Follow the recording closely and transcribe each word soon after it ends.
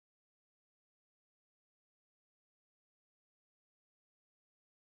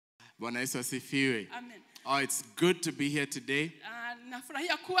Bwana Yesu asifiwe. Amen. Oh, it's good to be here today.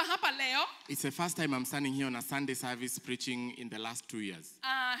 Nafurahia kuwa hapa leo. It's the first time I'm standing here on a Sunday service preaching in the last 2 years.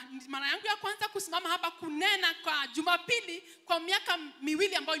 Mara yangu ya kwanza kusimama hapa kunena kwa Jumapili kwa miaka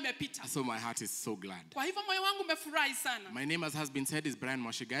miwili ambayo imepita. So my heart is so glad. Kwa hivyo moyo wangu umefurahi sana. My name, as has been said, is Bryan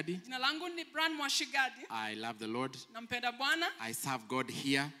Mwashigadi. Jina langu ni Bryan Mwashigadi. I love the Lord. Nampenda Bwana. I serve God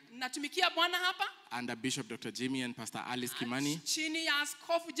here. Natumikia Bwana hapa. Under Bishop Dr. Jimmy and Pastor Alice Kimani. Chini ya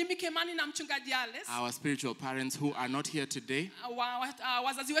Askofu Jimmy Kimani na mchungaji Alice. Our spiritual parents who are not here today.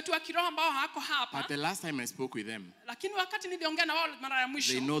 Wazazi wetu wa kiroho ambao hako hapa. But the last time I spoke with them, lakini wakati niliongea na wao mara ya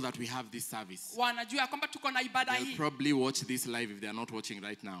mwisho, they know that we have this service. Wanajua kwamba tuko na ibada hii. They'll probably watch this live if they are not watching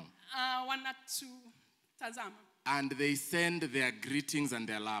right now. Wanatutazama. And they send their greetings and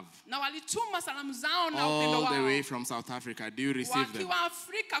their love. Na walituma salamu zao na upendo wao. All the way from South Africa. Do you receive them? Wakiwa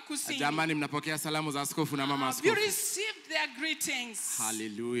Afrika Kusini. Jamani, mnapokea salamu za askofu na mama askofu? You received their greetings.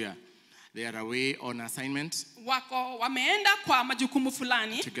 Hallelujah. They are away on assignment. Wameenda kwa majukumu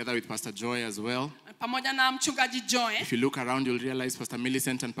fulani. Together with Pastor Joy as well. Pamoja na mchungaji Joy. If you look around, you'll realize Pastor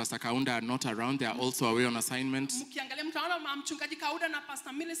Millicent and Pastor Kaunda are not around. They are also away on assignment. Mkiangalia mtaona mchungaji Kaunda na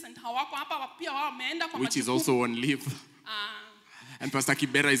Pastor Millicent hawako hapa, pia wao wameenda kwa majukumu. Which is also on leave. And Pastor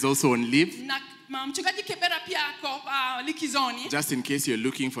Kibera is also on leave. Na mchungaji Kibera pia ako likizoni. Just in case you're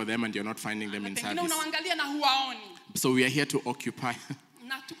looking for them and you're not finding them in service. Unaangalia na huwaoni. So we are here to occupy.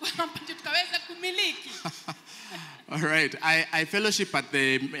 Na tuko hapa tukaweza kumiliki. All right. I fellowship at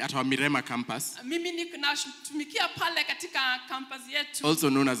our Mirema campus. Mimi natumikia pale katika campus yetu. Also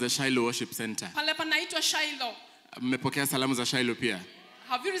known as the Shiloh Worship Center. Pale panaitwa Shiloh. Mmepokea salamu za Shiloh pia?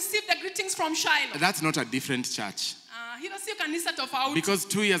 Have you received the greetings from Shiloh? That's not a different church. Hilo sio kanisa tofauti. Because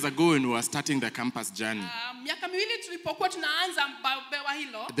 2 years ago when we were starting the campus journey, miaka miwili tulipokuwa tunaanza bewa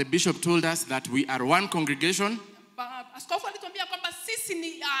hilo, the bishop told us that we are one congregation, askofu alituambia kwamba sisi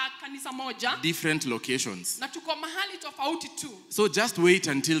ni kanisa moja, different locations. Na tuko mahali tofauti tu. So just wait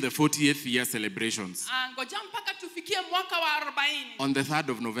until the 40th year celebrations. Ngoja mpaka tufikie mwaka wa 40. On the 3rd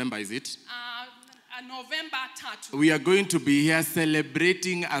of November, is it? November 3. We are going to be here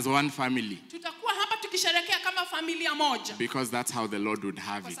celebrating as one family. Tutakuwa hapa tukisherehekea kama familia moja. Because that's how the Lord would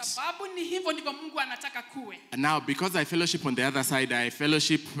have it. Kwa sababu ni hivyo ndivyo Mungu anataka kuwe. And now, because I fellowship on the other side, I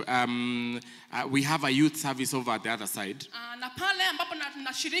fellowship, we have a youth service over at the other side. Na pale ambapo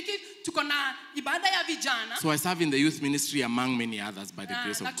nashiriki tuko na ibada ya vijana. So I serve in the youth ministry among many others by the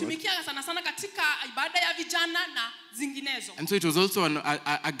grace of God. Natumikia sana sana katika ibada ya vijana na zinginezo. And so it was also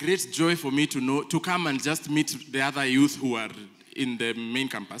a great joy for me to come and just meet the other youth who are in the main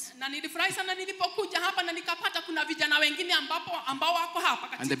campus. Na nilifurahi sana nilipokuja hapa na nikapata kuna vijana wengine ambao wako hapa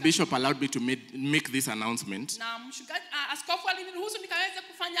katika. And the bishop allowed me to make this announcement. Na mchungaji askofu aliniruhusu nikaweze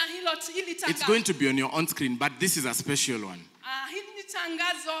kufanya hili tangazo. It's going to be on your on screen, but this is a special one. Hili ni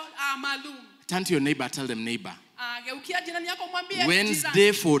tangazo maalum. Turn to your neighbor, tell them, neighbor. Geukia jirani yako mwambie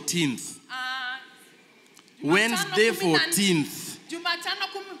Wednesday 14th. Wednesday 14th. Jumatano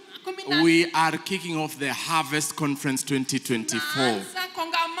we are kicking off the Harvest Conference 2024.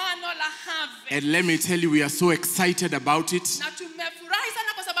 And let me tell you, we are so excited about it.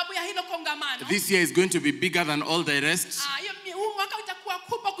 This year is going to be bigger than all the rest.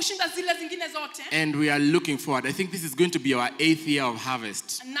 And we are looking forward. I think this is going to be our 8th year of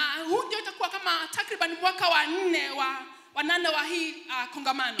harvest.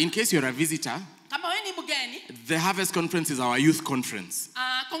 In case you're a visitor, the Harvest Conference is our youth conference.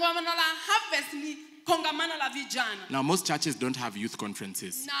 Now, most churches don't have youth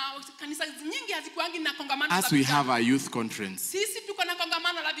conferences. As we have our youth conference.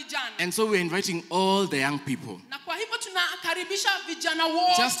 And so we're inviting all the young people.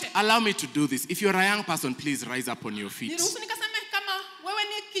 Just allow me to do this. If you're a young person, please rise up on your feet.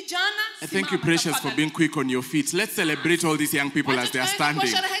 Thank you, Precious, for being quick on your feet. Let's celebrate all these young people as they are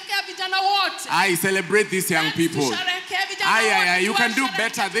standing. I celebrate these young people. You can do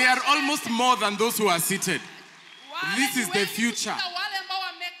better. They are almost more than those who are seated. This is the future.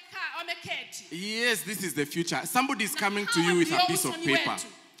 Yes, this is the future. Somebody is coming to you with a piece of paper.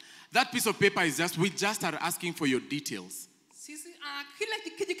 That piece of paper is we just are asking for your details.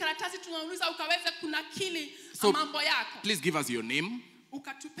 So please give us your name,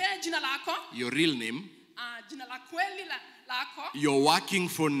 your real name, your working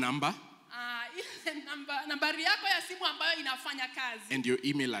phone number, and your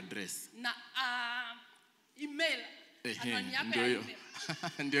email address.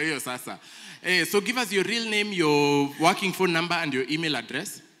 So give us your real name, your working phone number, and your email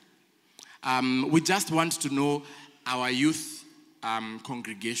address. We just want to know our youth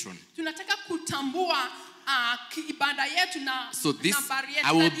congregation. Tunataka kutambua ibada yetu na So this, nambari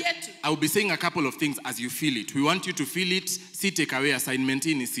yetu, I will be saying a couple of things as you feel it. We want you to feel it. See, take away assignment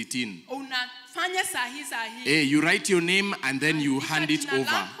in, sit in. Unafanya sahi. Hey, you write your name and then you hand it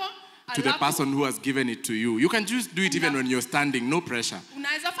over to the person who has given it to you. You can just do it even when you're standing, no pressure.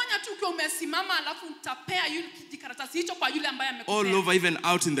 All over, even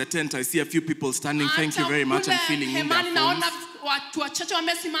out in the tent, I see a few people standing. Thank you very much and feeling in their phones.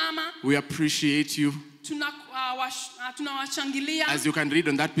 We appreciate you. As you can read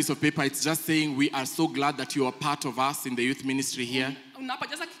on that piece of paper, it's just saying we are so glad that you are part of us in the youth ministry here.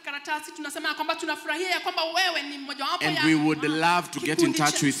 And we would love to get in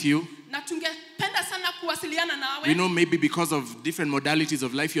touch with you. We know maybe because of different modalities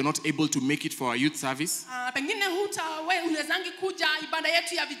of life, you're not able to make it for our youth service.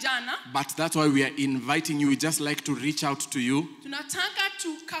 But that's why we are inviting you. We just like to reach out to you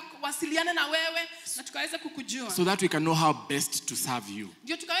so that we can know how best to serve you.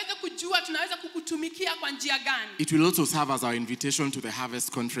 It will also serve as our invitation to the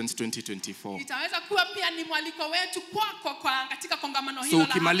Harvest Conference 2024. So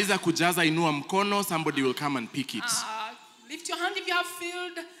ukimaliza kujaza inua mkono, somebody will come and pick it. Lift your hand if you have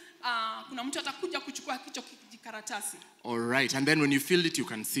filled. Kuna mtu atakuja kuchukua hicho kijikaratasi. All right, and then when you filled it, you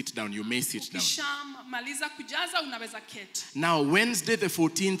can sit down. You may sit down. Ukishamaliza kujaza unaweza keti. Now, Wednesday the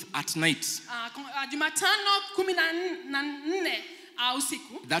 14th at night. Jumatano 14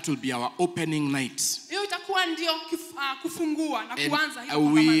 usiku. That will be our opening night. Hiyo itakuwa ndio kufungua na kuanza hiyo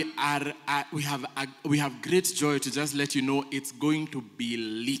we have great joy to just let you know it's going to be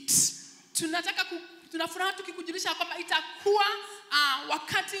lit. Tunafuraha tukikujulisha kwamba itakuwa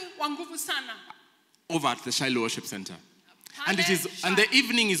wakati wa nguvu sana. Over at the Shiloh Worship Center. And the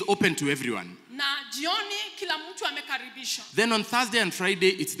evening is open to everyone. Na jioni kila mtu amekaribishwa. Then on Thursday and Friday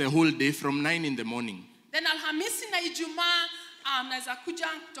it's the whole day from 9 in the morning. Then Alhamisi na Ijumaa mnaweza kuja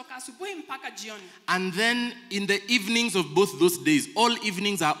kutoka asubuhi mpaka jioni. And then in the evenings of both those days, all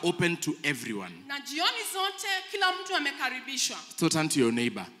evenings are open to everyone. Na jioni zote kila mtu amekaribishwa. So turn to your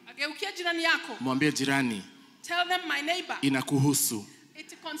neighbor. Ageukia jirani yako. Mwambie jirani. Tell them my neighbor. Inakuhusu.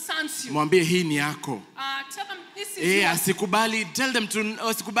 It concerns you. Mwambie hii ni yako. Tell them this is yours. Asikubali, tell them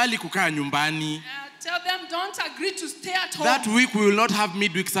asikubali kukaa nyumbani. Tell them don't agree to stay at home. That week we will not have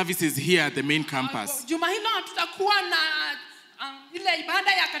midweek services here at the main campus. Juma hilo tutakuwa na ile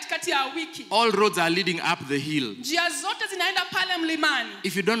ibada ya katikati ya wiki. All roads are leading up the hill. Njia zote zinaenda pale mlimani.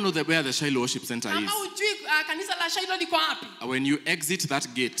 If you don't know where the Shiloh Worship Center is. Kama hujui kanisa la Shiloh liko wapi? When you exit that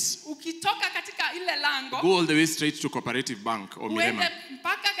gate. Ukitoka katika ile lango. Go all the way straight to Cooperative Bank or Mirema.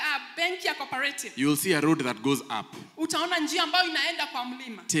 Mpaka benki ya Cooperative. You will see a road that goes up. Utaona njia ambayo inaenda kwa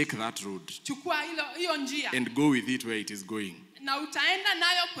mlima. Take that road. Chukua hiyo njia. And go with it where it is going. Na utaenda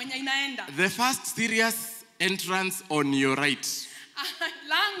nayo kwenye inaenda. The first serious entrance on your right.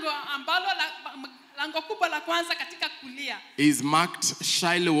 Lango kubwa la kwanza katika kulia is marked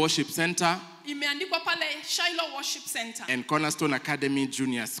Shiloh Worship Center. Imeandikwa pale Shiloh Worship Center. And Cornerstone Academy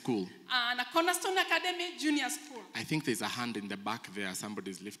Junior School. Na Cornerstone Academy Junior School. I think there's a hand in the back there.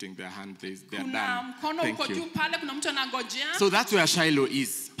 Somebody's lifting their hand. They're done. Mkono uko juu pale, kuna mtu anangojea. So that's where Shiloh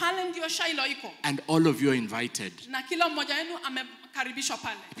is. Pale ndio Shiloh iko. And all of you are invited. Na kila mmoja wenu amekaribishwa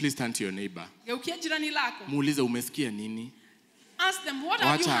pale. Please turn to your neighbor. Geukia jirani lako. Muulize umesikia nini? Ask them what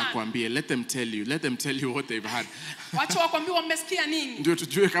have you heard. Let them tell you what they've heard. Wacha wakwambie wamesikia nini. Ndio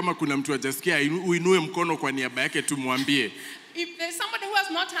tujue kama kuna mtu hajasikia, uinue mkono kwa niaba yake tu mwambie. If there's somebody who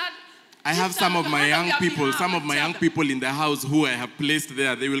has not heard, I have some of my young people in the house who I have placed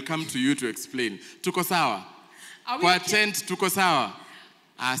there. They will come to you to explain. Tuko sawa? Kwa tent tuko sawa?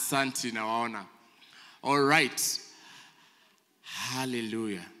 Asante nawaona. All right.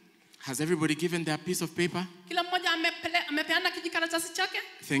 Hallelujah. Has everybody given their piece of paper? Kila mmoja amepeana kijikaratasi chake?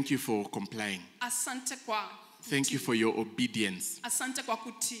 Thank you for complying. Asante kwa kutii. Thank you for your obedience. Asante kwa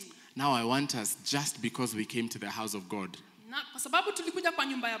kutii. Now I want us, just because we came to the house of God, na kwa sababu tulikuja kwa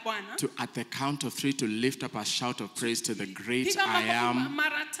nyumba ya Bwana, to at the count of 3 to lift up a shout of praise to the great I am.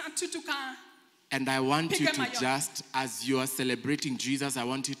 Mara tatu tuka. And I want you to just, as you are celebrating Jesus, I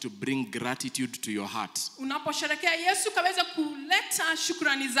want you to bring gratitude to your heart. Unaposherehekea Yesu kaweza kuleta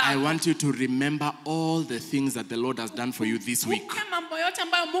shukrani zako. I want you to remember all the things that the Lord has done for you this week. Mambo yote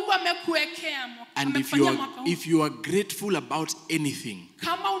ambayo Mungu amekuwekea. And if you are grateful about anything,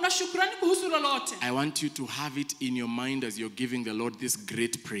 kama una shukrani kuhusu lolote, I want you to have it in your mind as you're giving the Lord this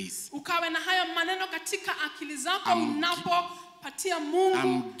great praise. Ukawe na hayo maneno katika akili zako unapo patia Mungu.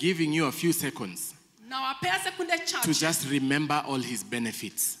 I'm giving you a few seconds. Na wapea sekunde chache. To just remember all his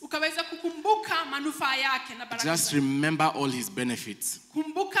benefits. Ukaweza kukumbuka manufaa yake na baraka. Just remember all his benefits.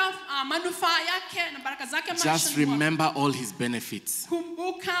 Kumbuka manufaa yake na baraka zake maishani. Just remember all his benefits.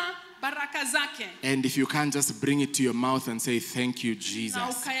 Kumbuka baraka zake. And if you can't, just bring it to your mouth and say, thank you, Jesus. Na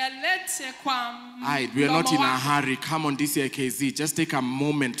ukayalete kwa We are not in a hurry. Come on, DCIKZ. Just take a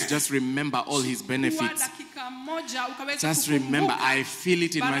moment to just remember all his benefits. Just remember, I feel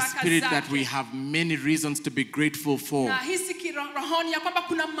it in my spirit that we have many reasons to be grateful for.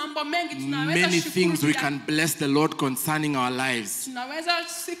 Many things we can bless the Lord concerning our lives.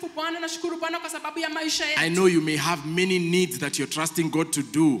 I know you may have many needs that you're trusting God to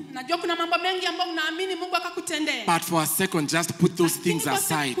do. But for a second, just put those things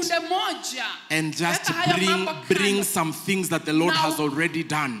aside and just bring some things that the Lord has already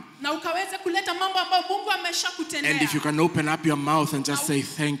done. And if you can open up your mouth and just say,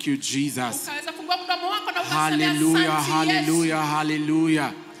 thank you, Jesus. Hallelujah, hallelujah,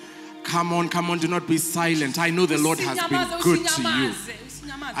 hallelujah. Come on, do not be silent. I know the Lord has been good to you.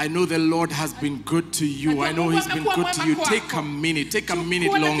 I know the Lord has been good to you. I know he's been good to you. Take a minute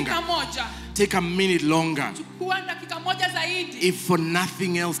longer. Take a minute longer. If for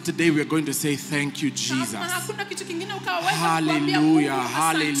nothing else today, we're going to say thank you, Jesus. Hallelujah,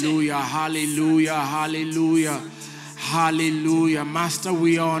 hallelujah, hallelujah, hallelujah, hallelujah. Master,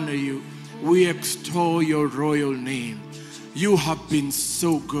 we honor you. We extol your royal name. You have been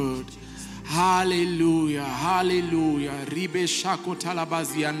so good. Hallelujah, hallelujah. Ribe shako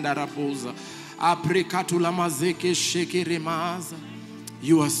talabazi andaraboza. Aprekatula mazeke shekeremaza.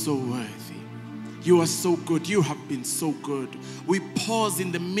 You are so worthy. You are so good. You have been so good. We pause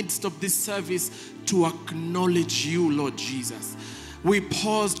in the midst of this service to acknowledge you, Lord Jesus. We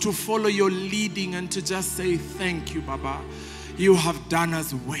pause to follow your leading and to just say thank you, Baba. You have done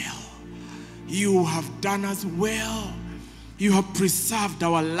us well. You have done us well. You have preserved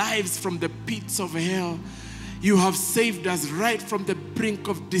our lives from the pits of hell. You have saved us right from the brink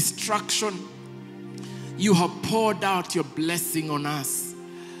of destruction. You have poured out your blessing on us.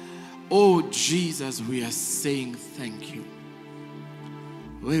 Oh Jesus, we are saying thank you.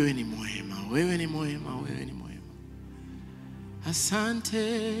 Wewe ni mwema, wewe ni mwema, wewe ni mwema.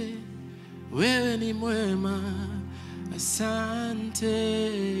 Asante, wewe ni mwema. Asante,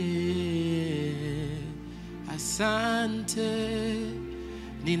 asante,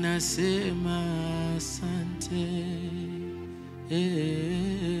 ninasema asante.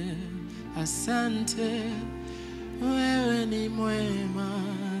 Asante, wewe ni mwema.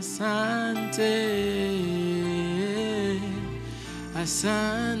 Asante,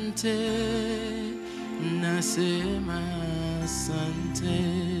 asante, nasema asante,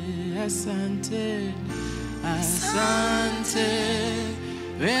 asante, asante,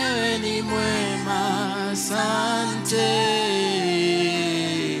 wewe ni mwema. Asante,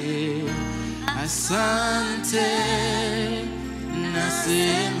 asante,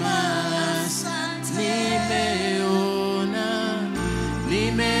 nasema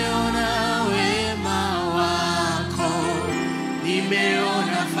nimeona wema wako,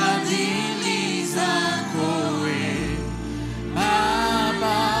 nimeona fadhili zako we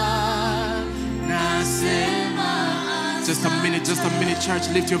Baba, nasema. Just a minute, church,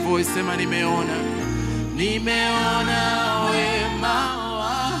 lift your voice. Sema nimeona wema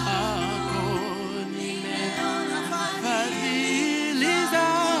wako, nimeona fadhili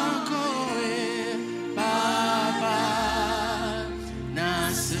zako we Baba,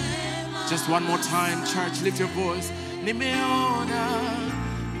 nasema. Just one more time, church, lift your voice. Nimeona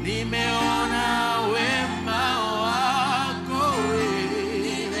wema wako we,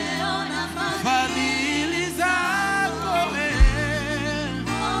 nimeona fadhili zako we,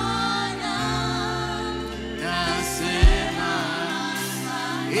 nasema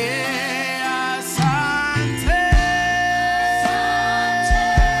asante.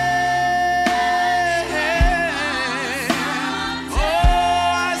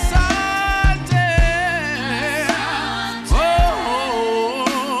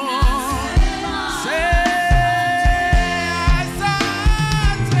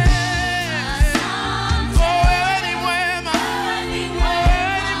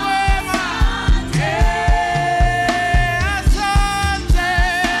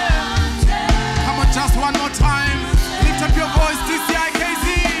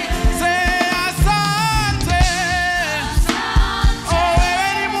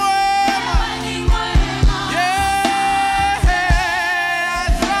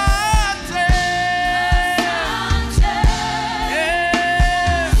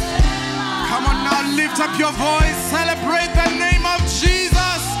 Lift up your voice, celebrate the name of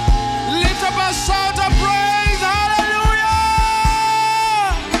Jesus. Lift up up a shout of praise. Hallelujah.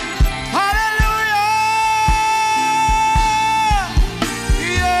 Hallelujah.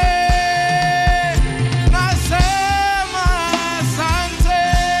 Yeah. Nasema asante.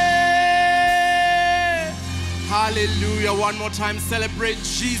 Hallelujah. One more time, celebrate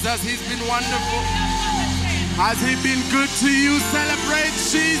Jesus. He's been wonderful. Has he been good to you? Celebrate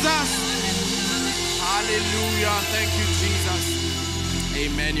Jesus. Hallelujah. Thank you, Jesus.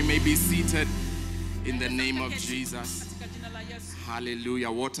 Amen. You may be seated in the name of Jesus.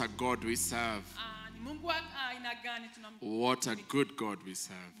 Hallelujah. What a God we serve. What a good God we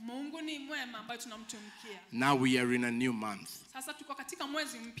serve. Now we are in a new month.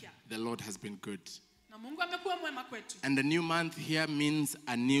 The Lord has been good. And the new month here means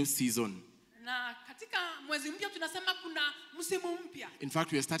a new season. In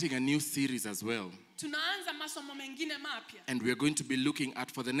fact, we are starting a new series as well. And we are going to be looking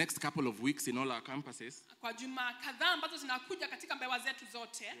at, for the next couple of weeks in all our campuses, we're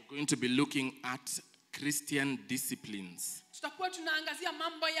going to be looking at Christian disciplines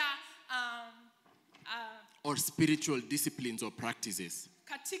or spiritual disciplines or practices.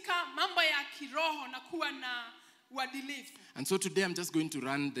 And so today I'm just going to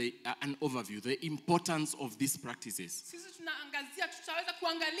run an overview, the importance of these practices.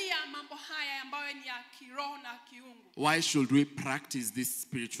 Why should we practice these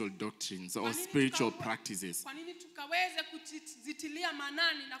spiritual doctrines or spiritual practices?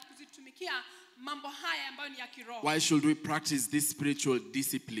 Why should we practice these spiritual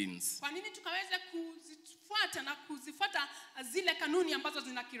disciplines?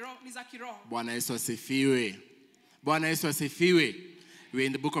 Bwana Yesu asifiwe. Bwana Yesu asifiwe. We're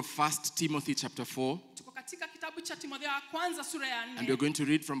in the book of 1 Timothy chapter 4. And we're going to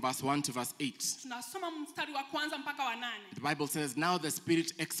read from verse 1 to verse 8. The Bible says, now the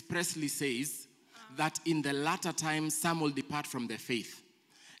Spirit expressly says that in the latter times some will depart from the faith,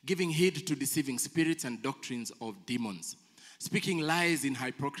 giving heed to deceiving spirits and doctrines of demons, speaking lies in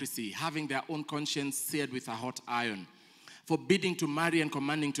hypocrisy, having their own conscience seared with a hot iron, forbidding to marry and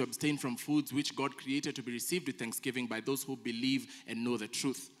commanding to abstain from foods which God created to be received with thanksgiving by those who believe and know the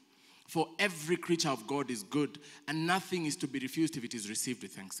truth. For every creature of God is good, and nothing is to be refused if it is received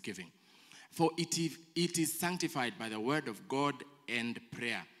with thanksgiving. For it is sanctified by the word of God and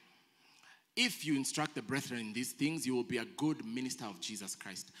prayer. If you instruct the brethren in these things, you will be a good minister of Jesus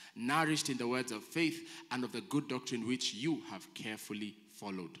Christ, nourished in the words of faith and of the good doctrine which you have carefully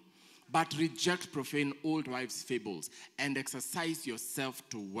followed. But reject profane old wives' fables and exercise yourself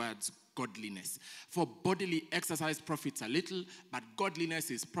towards godliness. For bodily exercise profits a little, but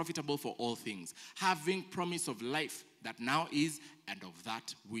godliness is profitable for all things, having promise of life that now is and of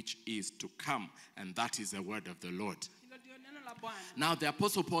that which is to come. And that is the word of the Lord. Now the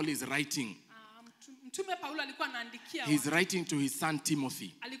Apostle Paul is writing. He's writing to his son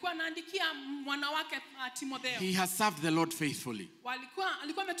Timothy. He has served the Lord faithfully.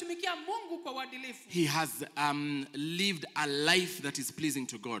 He has lived a life that is pleasing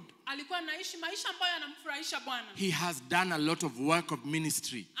to God. He has done a lot of work of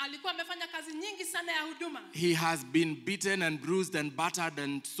ministry. He has been beaten and bruised and battered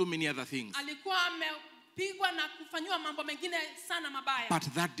and so many other things. But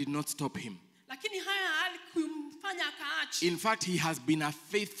that did not stop him. In fact, he has been a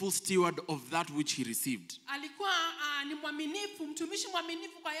faithful steward of that which he received.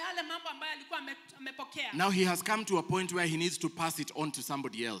 Now he has come to a point where he needs to pass it on to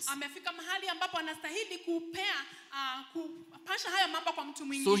somebody else.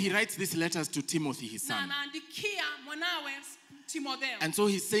 So he writes these letters to Timothy, his son. And so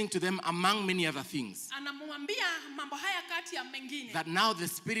he's saying to them, among many other things, that now the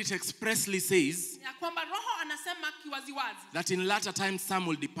Spirit expressly says that in latter times some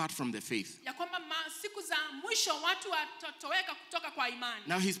will depart from the faith.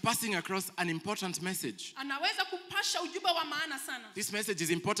 Now he's passing across an important message. This message is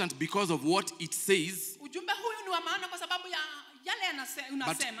important because of what it says,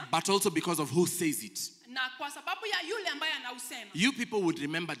 but also because of who says it. You people would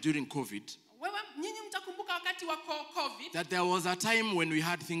remember during COVID that there was a time when we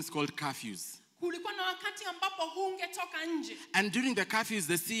had things called curfews. And during the curfews,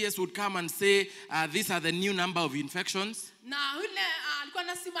 the CS would come and say, these are the new number of infections.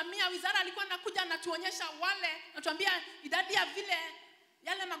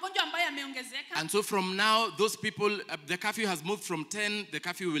 And so from now, those people, the curfew has moved from 10, the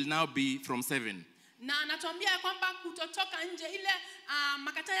curfew will now be from 7. Na anatuambia kwamba kutotoka nje ile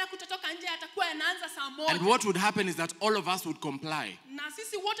makataa ya kutotoka nje yatakuwa yanaanza saa 1. And what would happen is that all of us would comply. Na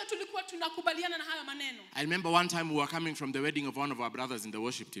sisi wote tulikuwa tunakubaliana na hayo maneno. I remember one time we were coming from the wedding of one of our brothers in the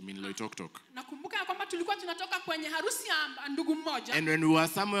worship team in Loitoktok. Nakumbuka kwamba tulikuwa tunatoka kwenye harusi ya ndugu mmoja. And when we were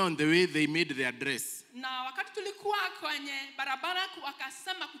somewhere on the way, they made their dress. Na wakati tulikuwa kwenye barabara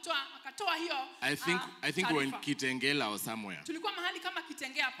wakasema akatoa hiyo I think we were in Kitengela or somewhere. Tulikuwa mahali kama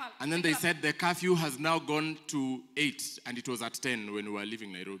Kitengela pale. And then they said the curfew has now gone to 8 and it was at 10 when we were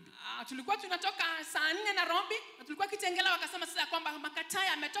leaving Nairobi. Tulikuwa tunatoka saa 4 Nairobi na tulikuwa Kitengela wakasema sasa kwamba makataa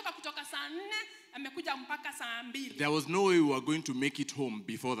yametoka kutoka saa 4 amekuja mpaka saa 2. There was no way we were going to make it home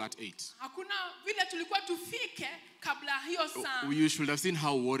before that 8. Hakuna vile tulikuwa tufike kabla hiyo saa. You should have seen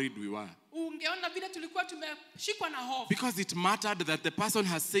how worried we were. Ungeona vile tulikuwa tumeshikwa na hofu. Because it mattered that the person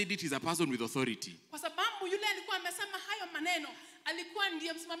has said it is a person with authority. Kwa sababu yule alikuwa amesema hayo maneno alikuwa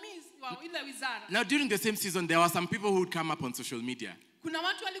ndiye msimamizi wa ile wizara. Now during the same season there were some people who would come up on social media. Kuna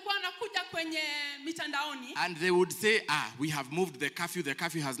watu walikuwa wanakuja kwenye mitandaoni. And they would say, we have moved the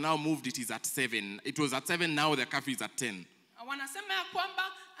curfew has now moved, it is at 7. It was at 7, now the curfew is at 10. Wanasema ya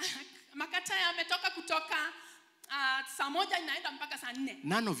kwamba makataa yametoka kutoka saa 1 inaenda mpaka saa 4.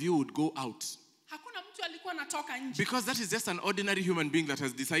 None of you would go out. Hakuna mtu alikuwa anatoka nje. Because that is just an ordinary human being that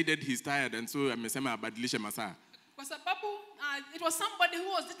has decided he's tired and so amesema abadilishe masaa. Kwa sababu it was somebody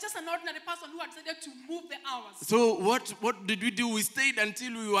who was just an ordinary person who had decided to move the hours. So what did we do? We stayed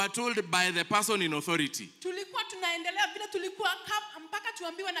until we were told by the person in authority. Tulikuwa tunaendelea vile tulikuwa mpaka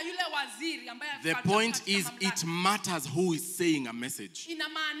tuambiwe na yule waziri ambaye. The point is it matters who is saying a message.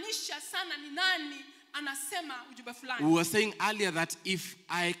 Inamaanisha sana ni nani anasema ujumbe fulani. We were saying earlier that if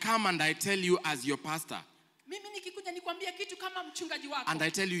I come and I tell you as your pastor, mimi nikikuja nikwambie kitu kama mchungaji wako, and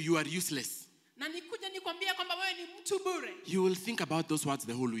I tell you you are useless, na nikuja nikwambie kwamba wewe ni mtu bure, you will think about those words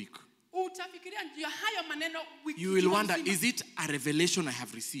the whole week. Utafikiria juu ya hayo maneno wiki. You will wonder, is it a revelation I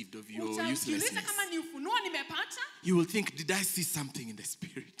have received of your uselessness? Kama ni ufunuo nimepata. You will think, did I see something in the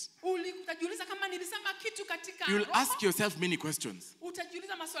spirit? Utajiuliza kama nilisema kitu katika roho. You will ask yourself many questions.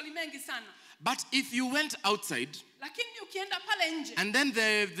 Utajiuliza maswali mengi sana. But if you went outside, lakini ukienda pale nje, and then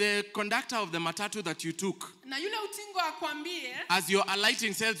the conductor of the matatu that you took, na yule utingo akwambie, as your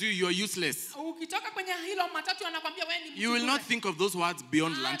alighting tells you are useless, ukitoka kwenye hilo matatu anakwambia wewe ni mtu, you will not think of those words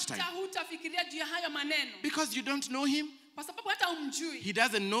beyond lunchtime. Hata hutafikiria juu ya hayo maneno. Because you don't know him. Kwa sababu hata umjui. He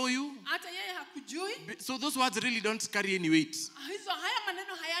doesn't know you. Hata yeye hakujui. So those words really don't carry any weight. Haya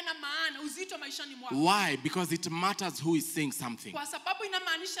maneno hayana maana, uzito maishani mwako. Why? Because it matters who is saying something. Kwa sababu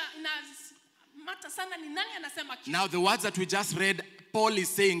inamaanisha mata sana ni nani anasema kitu. Now the words that we just read, Paul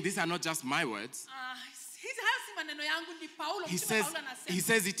is saying, these are not just my words. He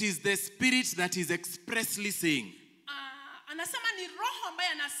says it is the Spirit that is expressly saying.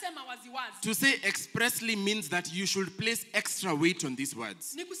 To say expressly means that you should place extra weight on these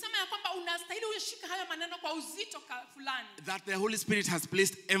words. That the Holy Spirit has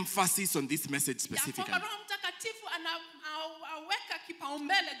placed emphasis on this message specifically.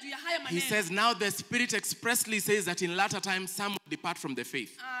 He says now the Spirit expressly says that in latter times some will depart from the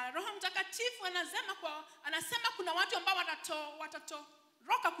faith.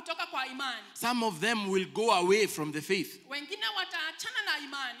 Some of them will go away from the faith.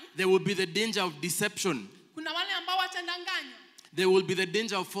 There will be the danger of deception. There will be the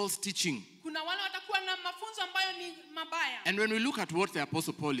danger of false teaching. And when we look at what the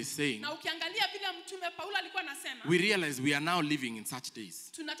Apostle Paul is saying, we realize we are now living in such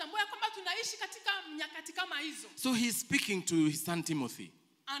days. So he's speaking to his son Timothy.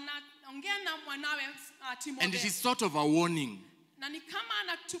 And it is sort of a warning.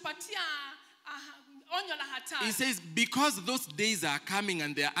 He says, because those days are coming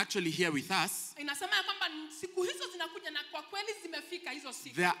and they are actually here with us,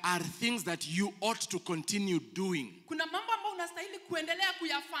 there are things that you ought to continue doing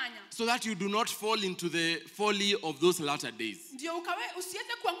so that you do not fall into the folly of those latter days.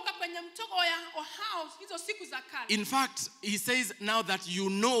 In fact, he says now that you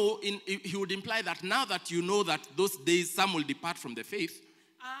know, he would imply that now that you know that those days some will depart from the faith,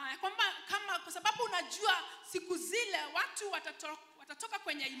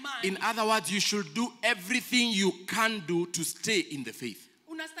 in other words, you should do everything you can do to stay in the faith.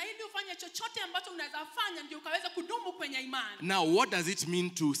 Now, what does it mean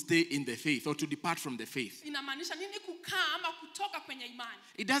to stay in the faith or to depart from the faith?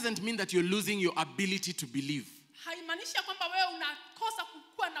 It doesn't mean that you're losing your ability to believe.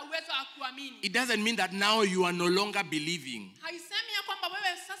 It doesn't mean that now you are no longer believing.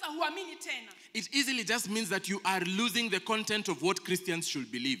 It easily just means that you are losing the content of what Christians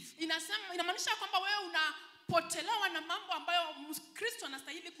should believe. umepotelewa na mambo ambayo Mkristo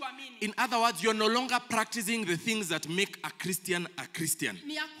anastahili kuamini. In other words, you're no longer practicing the things that make a Christian a Christian.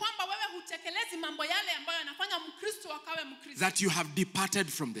 Ni ya kwamba wewe hutekelezi mambo yale ambayo yanafanya Mkristo akawe Mkristo. That you have departed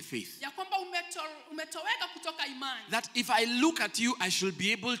from the faith. Ya kwamba umetoweka kutoka imani. That if I look at you, I should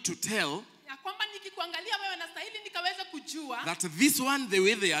be able to tell ya kwamba nikikuangalia wewe nastahili nikaweze kujua that this one, the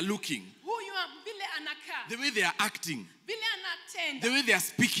way they are looking, huyu vile anakaa, the way they are acting, vile anatenda, the way they are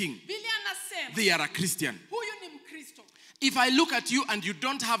speaking, vile anasema, they are a Christian. huyu ni Mkristo. If I look at you and you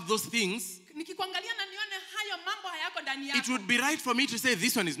don't have those things, nikikuangalia na nione hayo mambo hayako ndani yako, it would be right for me to say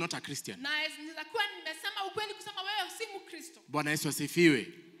this one is not a Christian. na nitakuwa nimesema ukweli kusema wewe si Mkristo. Bwana Yesu asifiwe.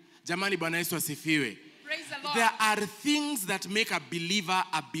 Jamani, Bwana Yesu asifiwe. Praise the Lord. There are things that make a believer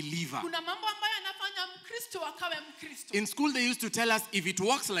a believer. Kuna mambo ambayo yanafanya Mkristo akawe Mkristo. In school they used to tell us if it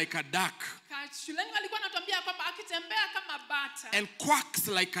walks like a duck Shuleni walikuwa wanatuambia kwamba akitembea kama bata and quacks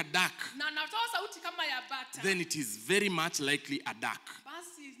like a duck, na anatoa sauti kama ya bata, then it is very much likely a duck.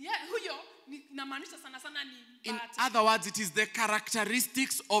 basi huyo inamaanisha sana sana ni In bata. other words, it is the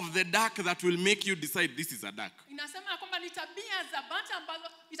characteristics of the duck that will make you decide this is a duck. Inasema kwamba ni tabia za bata ambazo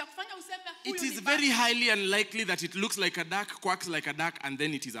itakufanya useme huyu It ni is bata. very highly unlikely that it looks like a duck, quacks like a duck, and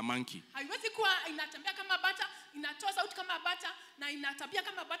then it is a monkey. Haiwezi kuwa inatembea kama bata, inatoa sauti kama bata na inatabia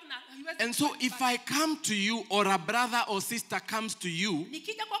kama bata na haiwezi. And so if I come to you or a brother or sister comes to you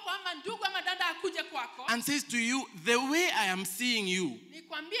nikija kwako ama ndugu ama dada akuje kwako and says to you, the way I am seeing you,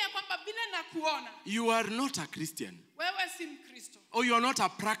 nikwambie kwamba vile nakuona you are not a Christian, wewe si Mkristo, or you are not a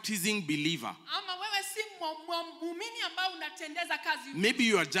practicing believer. ama wewe si muumini ambao unatendeza kazi, Maybe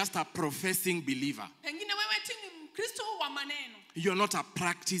you are just a professing believer. pengine wewe tu ni Mkristo wa maneno, You are not a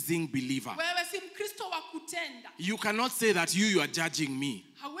practicing believer. wewe si Mkristo wa kutenda. You cannot say that you are judging me.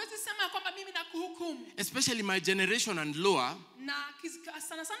 Hauwezi sema kwamba mimi nakuhukumu. Especially my generation and lower, Na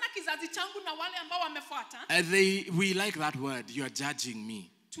sana sana kizazi changu na wale ambao wamefuata, we like that word, you are judging me.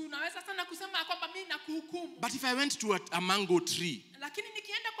 tunaweza sana kusema kwamba mimi nakuhukumu. But if I went to a mango tree, Lakini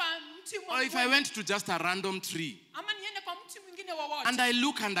nikienda kwa mti or if I went to just a random tree, ama niende kwa mti mwingine wowote, and I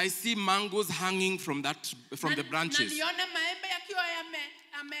look and I see mangoes hanging from the branches, na nione maembe yakiwa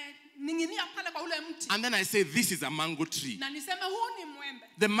yamening'inia pale kwa ule mti, and then I say this is a mango tree, na niseme huu ni mwembe,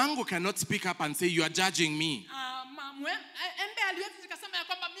 the mango cannot speak up and say you are judging me. embe aliwezi zikasema ya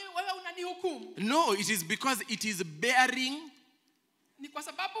kwamba mimi wewe unanihukumu. No, it is because it is bearing. Ni kwa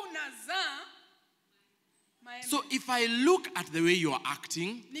sababu unazaa maembe. So if I look at the way you are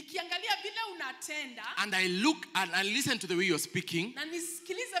acting, nikiangalia vile unatenda, and I look and I listen to the way you're speaking, na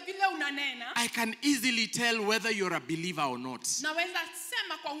nisikilize vile unanena, I can easily tell whether you're a believer or not. naweza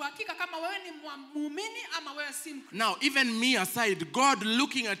sema kwa uhakika kama wewe ni muumini ama wewe si Mkristo. Now, even me aside, God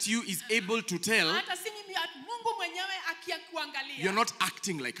looking at you is able to tell Hata si mimi, Mungu mwenyewe akiangalia, you're not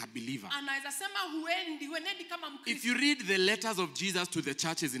acting like a believer. anaweza sema huendi kama Mkristo. If you read the letters of Jesus to the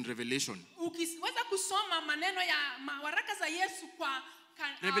churches in Revelation, ukiweza kusoma maneno ya waraka za Yesu kwa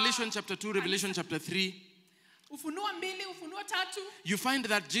Revelation chapter 2, Revelation chapter 3, Ufunuo 2, Ufunuo 3, you find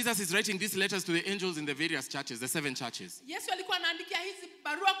that Jesus is writing these letters to the angels in the various churches, the 7 churches. Yesu alikuwa anaandikia hizi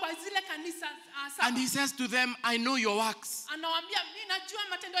barua kwa zile kanisa And he 7. says to them, I know your works. Anawaambia mimi najua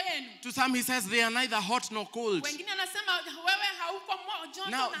matendo yenu. To some he says, they are neither hot nor cold. Wengine anasema wewe hauko joto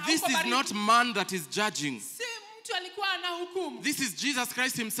na Now, hauko this is baridi. not man that is judging. Si mtu alikuwa anahukumu. This is Jesus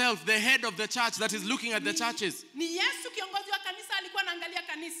Christ himself, the head of the church, that is looking at the churches. Ni Yesu kiongozi wa kanisa alikuwa anaangalia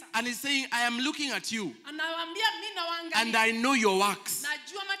kanisa. And he's saying, I am looking at you, Anawaambia mimi nawaangalia. and I know your works.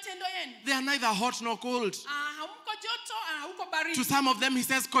 Najua matendo yenu. They are neither hot nor cold. Hauko joto, hauko baridi. To some of them he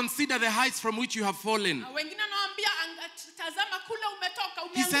says, consider the heights from which you have fallen. Wengine anawaambia tazama kule umetoka,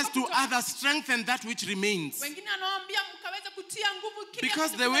 He umeanguka says to kutoka. others, strengthen that which remains. Wengine anawaambia mkaweze kutia nguvu kile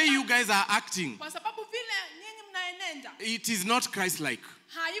Because the kilicho way you kubwa. guys are acting, Kwa sababu vile nyinyi mnaenenda it is not Christ-like.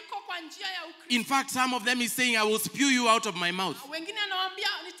 haiko kwa njia ya Ukristo. In fact, some of them is saying, I will spew you out of my mouth. Wengine anawaambia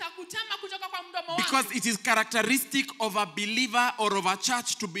nitakutema kutoka kwa mdomo wangu. Because it is characteristic of a believer or of a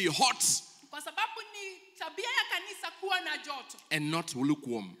church to be hot Kwa sababu ni tabia ya kanisa kuwa na joto and not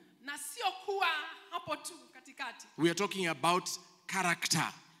lukewarm. na sio kuwa hapo tu katikati. We are talking about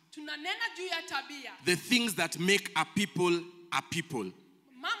character. Tunanena juu ya tabia, The things that make a people a people.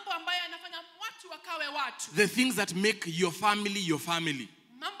 mambo ambayo yanafanya watu wakawe watu, The things that make your family.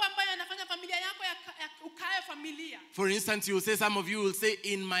 mambo ambayo yanafanya familia yako ukae familia. For instance, you will say, some of you will say,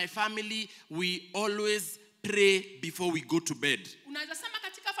 in my family, we always pray before we go to bed. Unaweza sema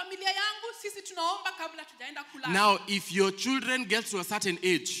katika familia yangu sisi tunaomba kabla tujaenda kulala. Now, if your children get to a certain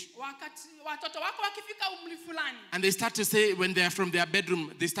age, Wakati watoto wako wakifika umri fulani, and they start to say, when they are from their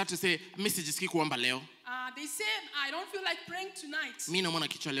bedroom, they start to say, Mimi sijisikii kuomba leo. they say I don't feel like praying tonight. Mimi naona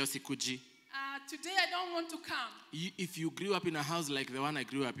kichwa leo sikuji. today I don't want to come. If you grew up in a house like the one I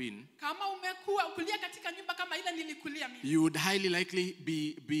grew up in, Kama ukulia katika nyumba kama ile nilikulia mimi, you would highly likely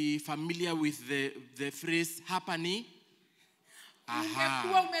be familiar with the phrase hapa ni.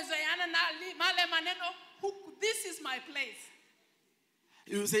 Ungekuwa umezoeana na male maneno, this is my place.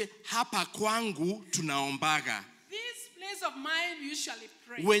 You say hapa kwangu tunaombaga. This place of mine we usually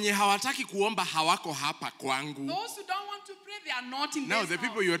pray. Wenye hawataki kuomba hawako hapa kwangu. Those who don't want to pray, they are not in Now the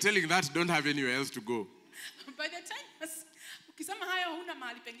people you are telling that don't have anywhere else to go. By the time ukisema hayo huna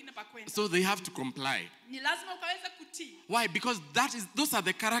mahali pengine pa kwenda. So they have to comply. Ni lazima ukaweze kutii. Why? Because those are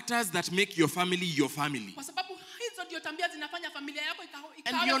the characters that make your family. Kwa sababu hizo ndio tabia zinafanya familia yako ikawa.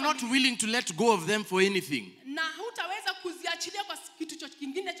 And you're not willing to let go of them for anything. Na hutaweza kuziachilia kwa kitu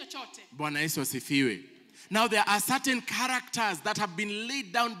kingine chochote. Bwana Yesu asifiwe. Now there are certain characters that have been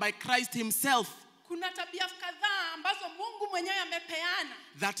laid down by Christ himself. Kuna tabia kadhaa ambazo Mungu mwenyewe amepeana.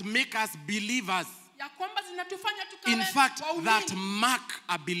 That make us believers. Ya kwamba zinatufanya tukawe. In fact, that mark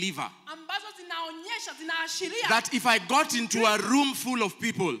a believer. Ambazo zinaonyesha, zinaashiria. That if I got into a room full of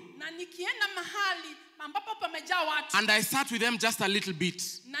people. Na nikienda mahali ambapo pamejaa watu. And I sat with them just a little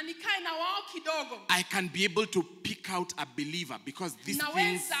bit. Na nikae na wao kidogo. I can be able to pick out a believer because these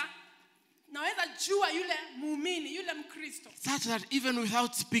things. Naweza jua yule muumini, yule Mkristo. Such that even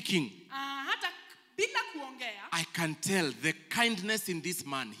without speaking, hata bila kuongea, I can tell the kindness in this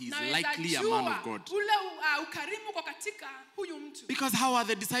man. He is likely a man of God. Ule ukarimu kwa katika huyu mtu. Because how are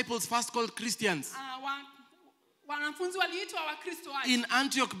the disciples first called Christians? Wanafunzi waliitwa Wakristo aje? In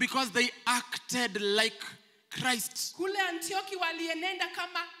Antioch because they acted like Christ. Kule Antioki walienenda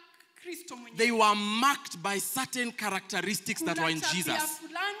kama Kristo mwenyewe. They were marked by certain characteristics that were in Jesus.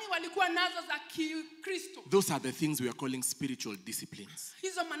 Fulani walikuwa nazo za Kikristo. Those are the things we are calling spiritual disciplines.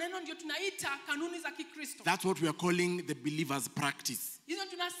 Hizo maneno ndio tunaita kanuni za Kikristo. That's what we are calling the believer's practice. Hizo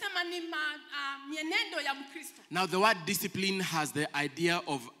tunasema ni mienendo ya Mkristo. Now the word discipline has the idea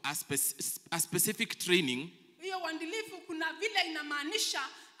of a specific training. Hiyo uadilifu kuna vile inamaanisha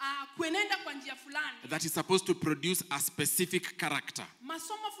kuenenda kwa njia fulani. That is supposed to produce a specific character.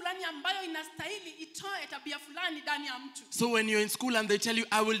 Masomo fulani ambayo inastahili itoe tabia fulani ndani ya mtu. So when you're in school and they tell you,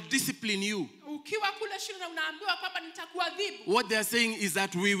 I will discipline you. Ukiwa kule shule na unaambiwa kwamba nitakuadhibu. What they are saying is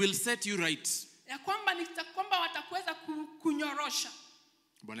that we will set you right. Ya kwamba watakuweza kunyorosha.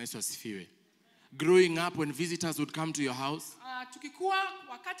 Bwana Yesu asifiwe. Growing up when visitors would come to your house. Tukikuwa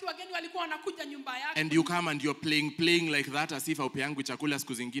wakati wageni walikuwa wanakuja nyumba yako. And you come and you're playing like that as if aupeangu chakula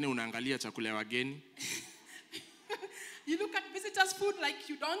siku zingine unaangalia chakula ya wageni. You look at visitors' food like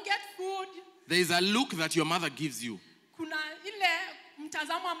you don't get food. There is a look that your mother gives you. Kuna ile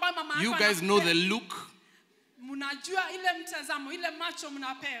mtazamo ambayo mama yako. You guys know the look. Mnajua ile mtazamo, ile macho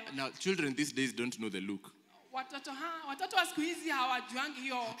mnapewa. Now children these days don't know the look. Watoto wa siku hizi hawajuangi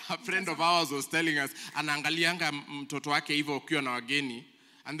hiyo. A friend of ours was telling us, anaangalianga mtoto wake hivyo ukiwa na wageni,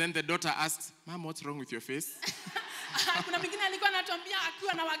 and then the daughter asks, "Mom, what's wrong with your face?" Kuna mwingine alikuwa anatuambia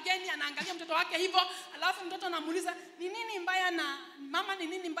akiwa na wageni anaangalia mtoto wake hivyo, alafu mtoto anamuuliza, "Ni nini mbaya na mama, ni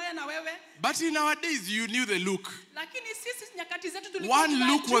nini mbaya na wewe?" But in our days you knew the look. Lakini sisi nyakati zetu tulikuwa one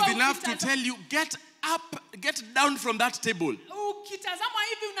look was enough to tell you, get up, get down from that table. Ukitazama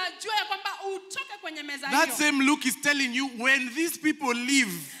hivi unajua ya kwamba utoke kwenye meza hiyo. That same look is telling you when these people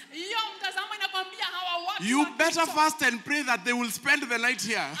leave, hiyo mtazamo inakwambia hawa watu you better fast and pray that they will spend the night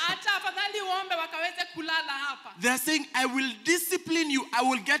here. Hata afadhali uombe wakaweze kulala hapa. They are saying, I will discipline you, I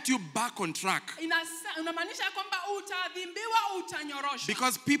will get you back on track. Inamaanisha kwamba utaadhibiwa, utanyoroshwa.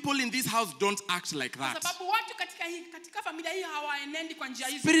 Because people in this house don't act like that. Kwa sababu watu katika familia hii hawaenendi kwa njia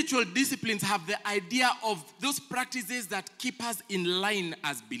hizo. Spiritual disciplines have the idea of those practices that keep us in line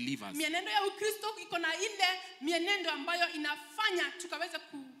as believers. Mienendo ya Ukristo iko na ile mienendo ambayo inafanya tukaweza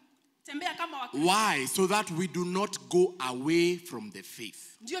kutembea kama Wakristo. Why? So that we do not go away from the faith.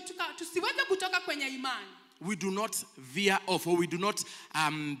 Ndio tusiweze kutoka kwenye imani. We do not veer off, or we do not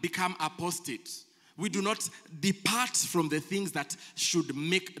become apostate. We do not depart from the things that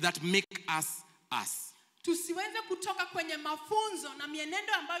make us us. Tusiweze kutoka kwenye mafunzo na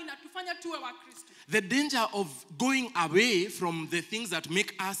mienendo ambayo inatufanya tuwe Wakristo. The danger of going away from the things that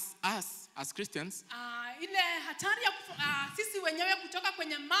make us us as Christians. Ile hatari ya sisi wenyewe kutoka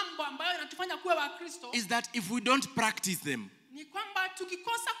kwenye mambo ambayo yanatufanya kuwa Wakristo is that if we don't practice them, ni kwamba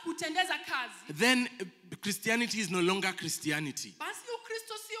tukikosa kutendeza kazi, then Christianity is no longer Christianity. Basi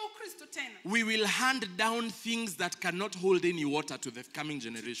Ukristo si Ukristo tena. We will hand down things that cannot hold any water to the coming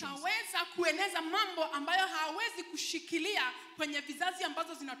generations. Tutaweza kueneza mambo ambayo hawezi kushikilia kwenye vizazi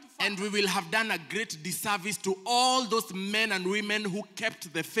ambazo zinatufuata. And we will have done a great disservice to all those men and women who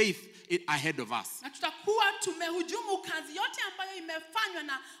kept the faith ahead of us. Na tutakuwa tumehujumu kazi yote ambayo imefanywa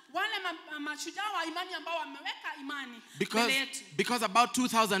na wale mashujaa wa imani ambao wameweka imani mbele yetu. Because about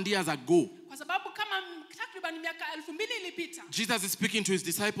 2000 years ago, kwa sababu kama takriban miaka 2000 ilipita, Jesus is speaking to his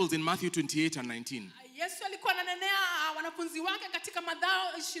disciples in Matthew 28 and 19. Yesu alikuwa ananenea wanafunzi wake katika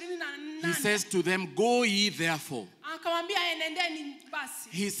Mathayo 28. He says to them, "Go ye therefore." Akawaambia enendeni basi.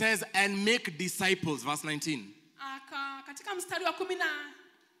 He says, "And make disciples," verse 19. Katika mstari wa 19.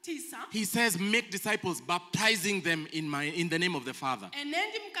 He says, "Make disciples, baptizing them in the name of the Father,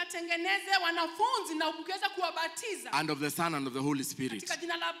 enendi mkatengeneze wanafunzi na mkiweza kuwabatiza, and of the Son and of the Holy Spirit." katika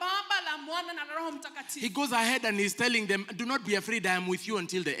jina la Baba, la Mwana na Roho Mtakatifu. He goes ahead and he's telling them, "Do not be afraid, I am with you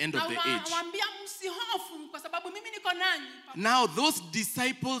until the end of the age." Anawaambia msihofu kwa sababu mimi niko nanyi. Now those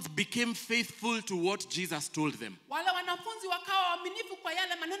disciples became faithful to what Jesus told them. Wale wanafunzi wakawa waaminifu kwa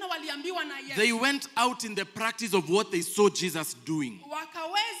yale maneno waliambiwa na Yesu. They went out in the practice of what they saw Jesus doing.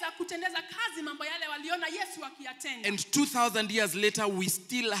 Wakaweza kutendeza kazi mambo yale waliona Yesu akiyatenda. And 2000 years later, we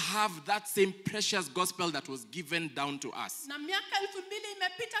still have that same precious gospel that was given down to us. Na miaka 2000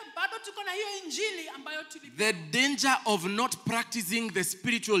 imepita, bado tuko na hiyo injili ambayo tulipewa. The danger of not practicing the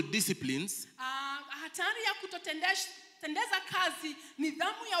spiritual disciplines hatari ya kutotendeza kazi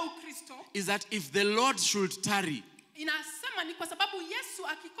nidhamu ya Ukristo is that if the Lord should tarry, inasema ni kwa sababu Yesu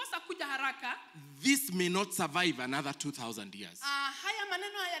akikosa kuja haraka, this may not survive another 2000 years. Haya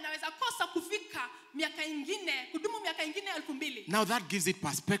maneno yanaweza kosa kufika miaka ingine, kudumu miaka ingine 2000. Now that gives it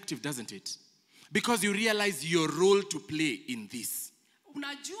perspective, doesn't it? Because you realize your role to play in this.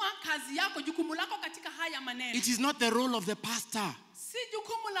 Unajua kazi yako, jukumu lako katika haya maneno. It is not the role of the pastor. Si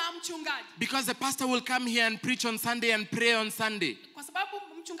jukumu la mchungaji. Because the pastor will come here and preach on Sunday and pray on Sunday. Kwa sababu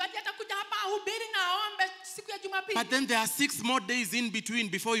mchungaji atakuja hapa ahubiri na aombe siku ya Jumapili. But then there are 6 more days in between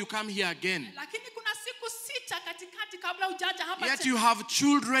before you come here again. Lakini kuna siku 6 katikati kabla hujaja hapa. Yet you have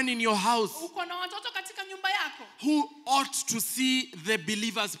children in your house uko na watoto katika nyumba yako who ought to see the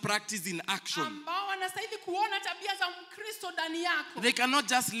believers practice in action. ambao wanastahili kuona tabia za Mkristo ndani yako. They cannot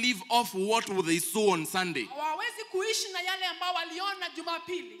just live off what they saw on Sunday. Hawawezi kuishi na yale ambao waliona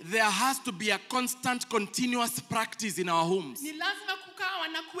Jumapili. There has to be a constant, continuous practice in our homes. Ni lazima kukaa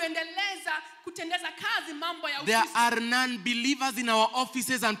na kuendeleza kutendeza kazi mambo ya There Ukristo. are non-believers in our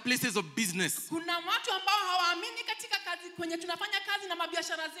offices and places of business. Kuna watu ambao hawaamini katika kazi kwenye tunafanya kazi na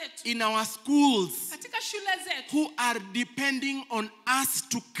mabiashara zetu. In our schools, Katika shule zetu, who are depending on us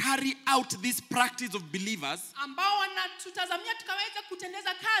to carry out this practice of believers, ambao wanatutazamia tukaweza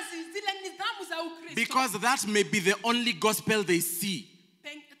kutendeza kazi zile nidhamu za Ukristo. because that may be the only gospel they see.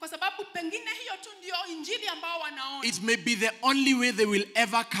 Kwa sababu pengine hiyo tu ndio injili ambao wanaona. It may be the only way they will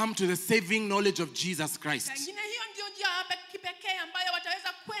ever come to the saving knowledge of Jesus Christ. Pengine hiyo ndio njia kipekee ambayo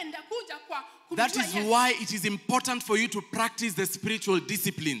wataweza kuja kwa That is why it is important for you to practice the spiritual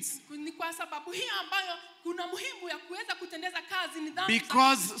disciplines. Ni kwa sababu hiyo ambayo kuna muhimu ya kuweza kutendeza kazi nidhamu.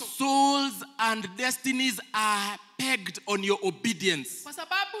 Because souls and destinies are pegged on your obedience. Kwa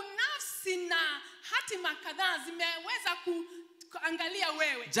sababu nafsi na hatima kadhaa zimeweza kuangalia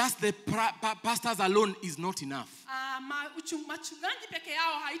wewe. Just the pastors alone is not enough. Machungaji peke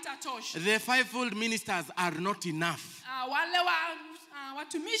yao haitatosha. The fivefold ministers are not enough. Wale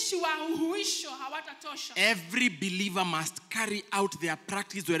watumishi wa uhuisho hawatatosha. Every believer must carry out their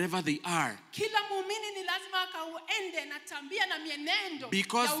practice wherever they are. Kila muumini ni lazima akaende na tabia na mienendo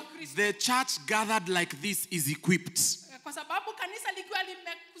because ya Ukristo. the church gathered like this is equipped. Kwa sababu kanisa likiwa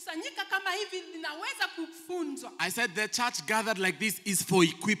limekusanyika kama hivi linaweza kufunzwa. I said the church gathered like this is for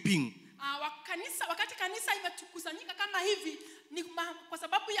equipping. Wakati kanisa imekusanyika kama hivi ni kwa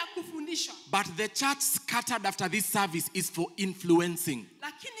sababu ya kufundisha. But the church scattered after this service is for influencing.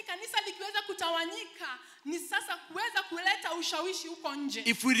 Lakini kanisa likiweza kutawanyika ni sasa kuweza kuleta ushawishi huko nje.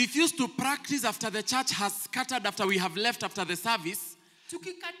 If we refuse to practice after the church has scattered after we have left after the service,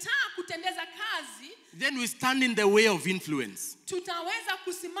 tukikataa kutendeza kazi, then we stand in the way of influence. Tutaweza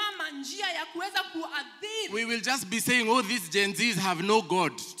kusimama njia ya kuweza kuadhiri. We will just be saying, oh, these Gen Zs have no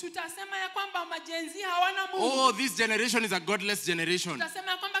God. Tutasema ya kwamba magen Z hawana Mungu. Oh, this generation is a godless generation.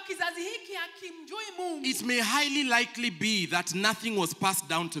 Tutasema ya kwamba kizazi hiki hakimjui Mungu. It may highly likely be that nothing was passed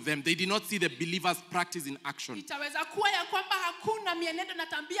down to them. They did not see the believers practice in action. Itaweza kuwa ya kwamba hakuna mienendo na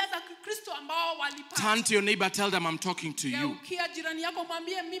tabia za Kristo ambao walipata. Turn to your neighbor, tell them I'm talking to you. Geukia jirani yako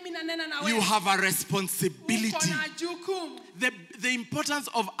mwambie mimi nanena na wewe. You have a responsibility. Uko na jukumu. The importance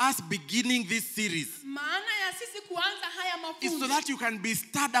of us beginning this series maana ya sisi kuanza haya is so mafunzo that you can be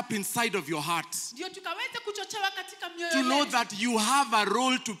stirred up inside of your heart. ndio tukaweze kuchochewa katika mioyo To know yetu. that you have a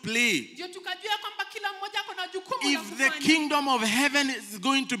role to play. Ndio tukajua kwamba kila mmoja ako na jukumu la If the kufanya. kingdom of heaven is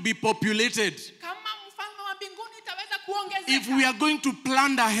going to be populated, Kama mfalme wa mbinguni itaweza kuongezeka. if we are going to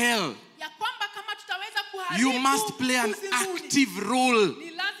plunder hell, ya kwamba kama tutaweza kuharibu you must play an uzimuni, active role. ni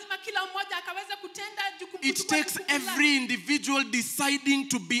lazima kila mmoja akaweze kutenda jukumu. It kuchukua takes jukumu lake. every individual deciding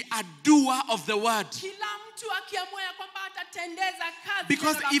to be a doer of the word. Kila mtu akiamua ya kwamba atatendeza kazi.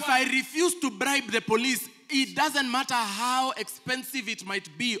 Because neno la if Bwana. I refuse to bribe the police, it doesn't matter how expensive it might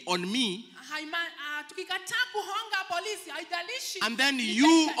be on me. Tukikataa kuhonga polisi haijalishi. And then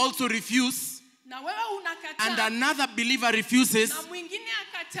you also refuse, na wewe unakataa. and another believer refuses, na mwingine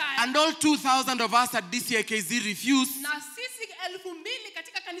akataa. and all 2,000 of us at DCIKZ refuse, na sisi 2,000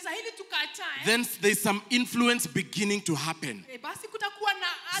 katika kanisa hili tukataa. then there's some influence beginning to happen. Basi kutakuwa na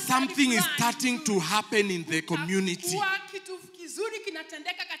athari Something is fulani starting to nzuri. happen in the community. Kutakuwa kitu kizuri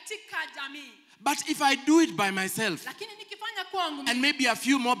kinatendeka katika jamii. But if I do it by myself, Lakini nikifanya kwangu and maybe a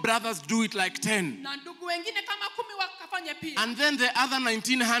few more brothers do it like 10, na ndugu wengine kama 10 wakafanya pia. and then the other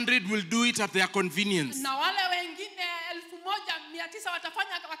 1,900 will do it at their convenience, Na wale wengine 1,900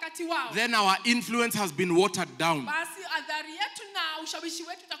 watafanya wakati wao. then our influence has been watered down. Basi adhari yetu na ushawishi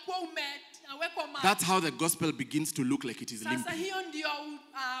wetu utakuwa umewekwa mahali. That's how the gospel begins to look like it is Sasa limping. hiyo ndio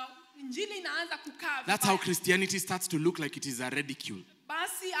injili inaanza kukaa. That's how vibaya. Christianity starts to look like it is a ridicule,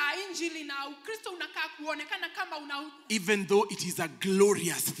 Basi injili na Ukristo unakaa kuonekana kama even though it is a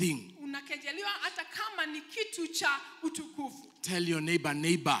glorious thing. unakejeliwa hata kama ni kitu cha utukufu. Tell your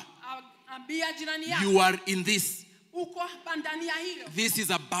neighbor, Ambia jirani yako. you are in this. Uko hapa ndani ya hilo. This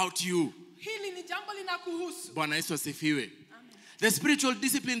is about you. Hili ni jambo linakuhusu. Bwana Yesu asifiwe. The spiritual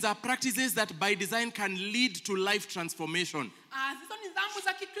disciplines are practices that by design can lead to life transformation. Hizo nidhamu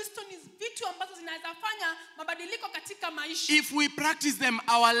za Kikristo ni vitu ambazo zinaweza fanya mabadiliko katika maisha. If we practice them,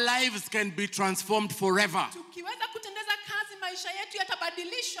 our lives can be transformed forever. Tukiweza kutendeza kazi maisha yetu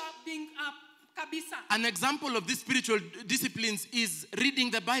yatabadilishwa kabisa. An example of these spiritual disciplines is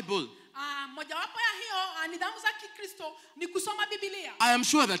reading the Bible. Mojawapo ya hiyo nidhamu za Kikristo ni kusoma Biblia. I am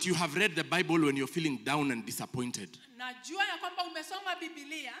sure that you have read the Bible when you're feeling down and disappointed. Najua ya kwamba umesoma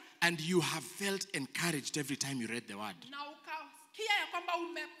Biblia And you have felt encouraged every time you read the word. na ukasikia ya kwamba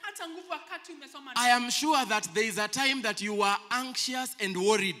umepata nguvu wakati umesoma. I am sure that there is a time that you were anxious and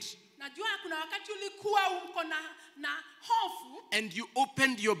worried. Najua kuna wakati ulikuwa uko na hofu. And you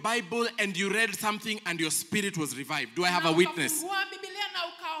opened your Bible and you read something and your spirit was revived. Do I have a witness? Ukafungua Biblia na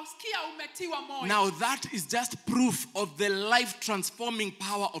ukasikia umetiwa moyo. Now that is just proof of the life transforming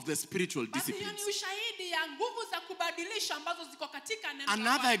power of the spiritual Basi hiyo disciplines. ni ushahidi ya nguvu za kubadilisha ambazo ziko katika neno la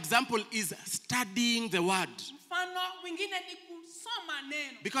Another Bwana. example is studying the word. Mfano mwingine ni kusoma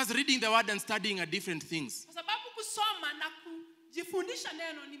neno. Because reading the word and studying are different things. Kwa sababu kusoma na kujifundisha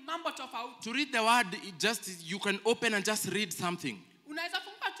neno ni mambo tofauti. To read the word, you can open and just read something. Unaweza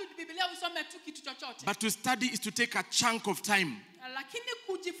funguka tu Biblia usome tu kitu chochote. But to study is to take a chunk of time. Lakini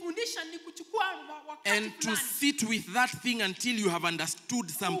kujifundisha ni kuchukua wakati And to fulani. sit with that thing until you have understood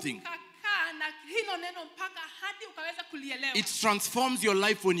something. Ukakaa na hilo neno mpaka hadi ukaweza kulielewa. It transforms your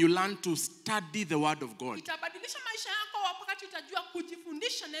life when you learn to study the word of God. Itabadilisha maisha yako wakati utajua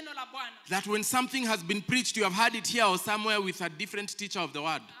kujifundisha neno la Bwana. That when something has been preached, you have heard it here or somewhere with a different teacher of the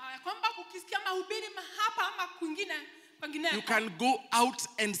word. Kwamba ukisikia mahubiri hapa ama kwingine pengineko. You can go out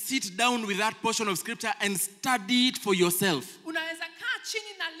and sit down with that portion of scripture and study it for yourself. Unaweza kaa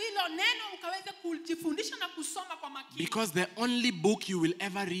chini na lilo neno ukaweza kujifundisha na kusoma kwa makini. Because the only book you will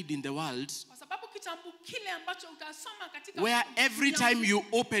ever read in the world, Kwa sababu kitabu kile ambacho utasoma katika where every time you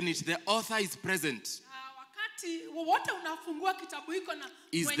open it, the author is present, wakati wowote unafungua kitabu hiko na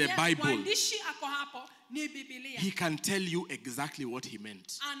is the Bible. mwandishi ako hapo ni Biblia. he can tell you exactly what he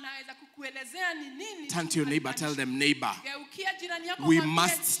meant. Anaweza kukuelezea ni nini. Turn to your neighbor, tell them, neighbor, Geukia jirani yako we mwambie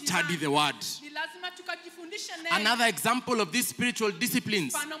must study jirani, the word. ni lazima tukajifundishe neno. Another example of these spiritual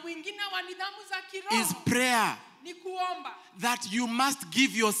disciplines Mfano mwingine wa nidhamu za kiroho is prayer. ni kuomba. That you must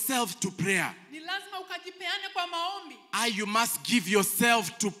give yourself to prayer. Ni lazima ukajipeane kwa maombi. You must give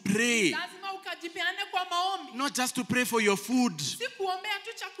yourself to pray. Lazima ukajipeane kwa maombi. Not just to pray for your food. Si kuombea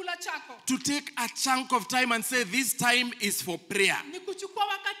tu chakula chako. To take a chunk of time and say this time is for prayer. Ni kuchukua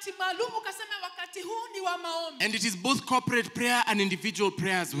wakati maalum ukasema wakati huu ni wa maombi. And it is both corporate prayer and individual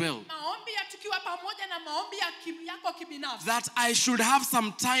prayer as well. Maombi ya tukiwa pamoja na maombi yako kibinafsi. That I should have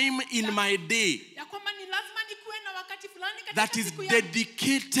some time in my day Ya kwamba ni lazima nikuwe na wakati fulani katika that is siku yangu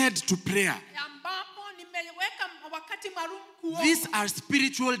dedicated to prayer. ambapo nimeweka wakati maalum kuomba. These are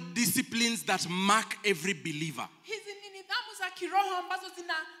spiritual disciplines that mark every believer. Hizi ni nidhamu za kiroho ambazo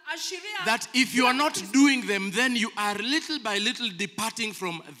zinaashiria that if you are not doing them, then you are little by little departing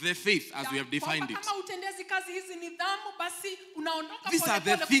from the faith as we have defined it. Kama utendezi kazi hizi nidhamu, basi unaondoka. These are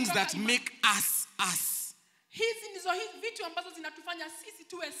the things that make us us. Hizi ndizo vitu ambazo zinatufanya sisi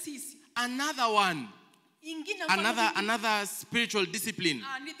tuwe sisi. Another one. Another spiritual discipline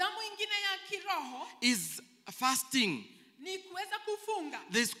is fasting.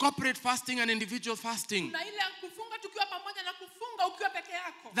 There's corporate fasting and individual fasting.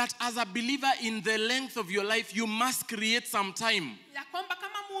 That as a believer in the length of your life, you must create some time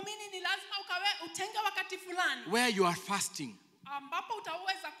where you are fasting.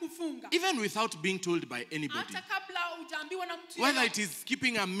 Even without being told by anybody. Whether it is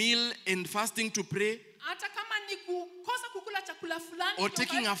keeping a meal and fasting to pray, or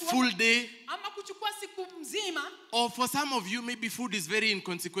taking a full day, or for some of you maybe food is very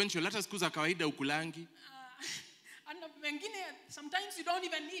inconsequential. Let us kuza kawaida ukulangi. Sometimes you don't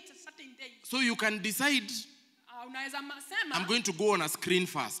even eat certain days. So you can decide, I'm going to go on a screen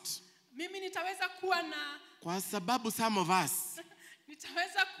fast. Kwa sababu some of us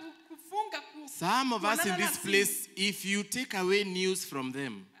in this place, if you take away news from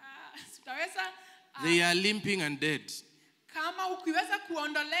them, they are limping and dead.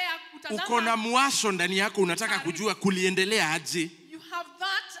 Uko na mwasho ndani yako, unataka kujua kuliendelea aje. You have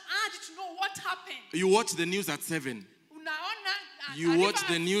that urge to know what happened. You watch the news at 7. You watch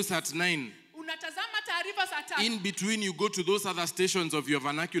the news at 9. In between, you go to those other stations of your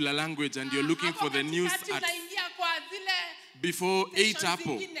vernacular language and you're looking for the news at before 8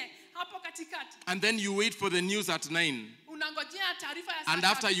 Apple. And then you wait for the news at 9. And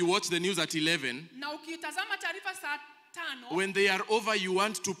after you watch the news at 11, when they are over, you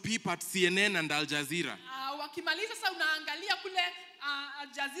want to peep at CNN and Al Jazeera.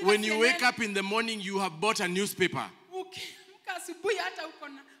 When you wake up in the morning, you have bought a newspaper.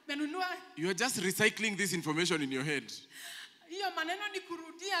 You are just recycling this information in your head.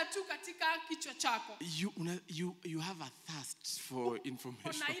 You have a thirst for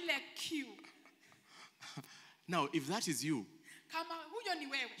information. Now, if that is you,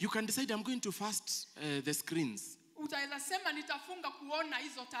 you can decide, I'm going to fast the screens.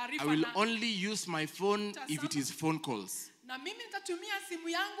 I will only use my phone if it is phone calls.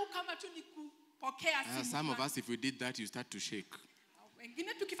 Some of us, if we did that, you start to shake.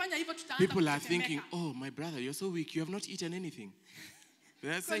 People are thinking, oh, my brother, you're so weak. You have not eaten anything.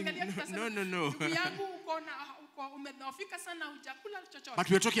 They're saying, no. But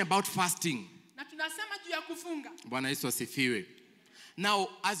we're talking about fasting. Bwana Yesu asifiwe. Now,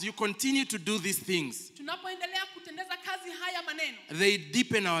 as you continue to do these things, they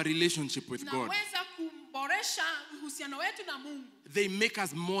deepen our relationship with God. They make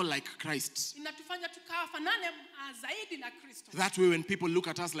us more like Christ. That way, when people look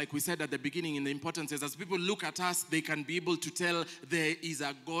at us, like we said at the beginning in the importances, as people look at us, they can be able to tell there is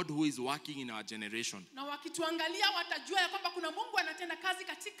a God who is working in our generation.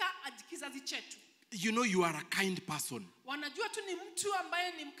 You know you are a kind person.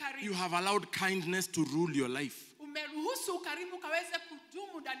 You have allowed kindness to rule your life.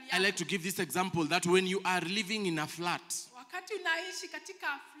 I like to give this example that when you are living in a flat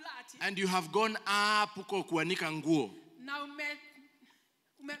and you have gone up uko kuanika nguo,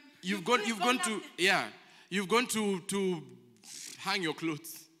 you've gone to hang your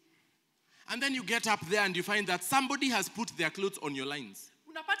clothes, and then you get up there and you find that somebody has put their clothes on your lines.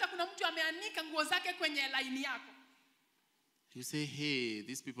 You say, hey,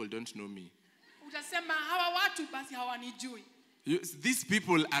 these people don't know me. These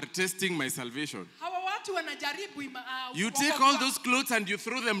people are testing my salvation. You take all those clothes and you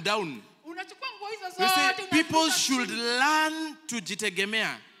throw them down. You say, people should learn to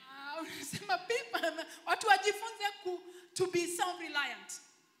jitegemea. To be self-reliant.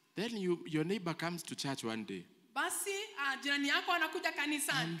 Then your neighbor comes to church one day.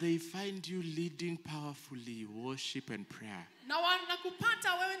 And they find you leading powerfully worship and prayer.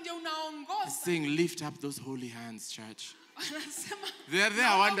 Saying, lift up those holy hands, church. They are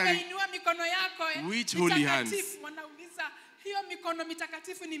there wondering, which holy hands?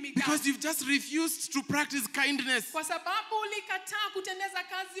 Because you've just refused to practice kindness.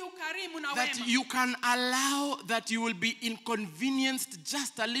 That you can allow that you will be inconvenienced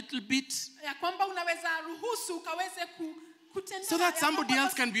just a little bit, so that somebody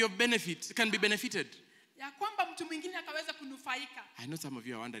else can be of benefit, can be benefited. I know some of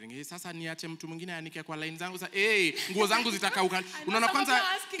you are wondering, hey, sasa niache mtu mwingine anike kwa line zangu, hey, nguo zangu zitakauka. Unaona kwanza,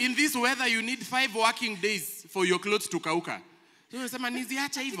 in this weather you need 5 working days for your clothes to kauka. So unasema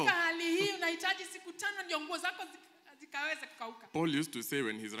niziache hivyo. zikaweze kukauka. Paul used to say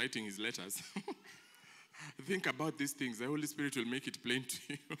when he's writing his letters, think about these things. The Holy Spirit will make it plain to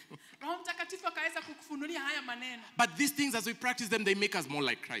you. Roho Mtakatifu akaweza kukufunulia haya maneno. But these things, as we practice them, they make us more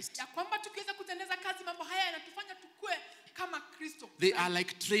like Christ. Ya kwamba tukiweza kutendeza kazi mambo haya yanatufanya tukue kama Kristo. They are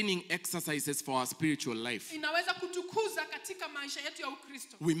like training exercises for our spiritual life. Inaweza kutukuza katika maisha yetu ya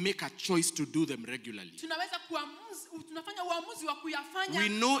Ukristo. We make a choice to do them regularly. Tunaweza tunafanya uamuzi wa kuyafanya. We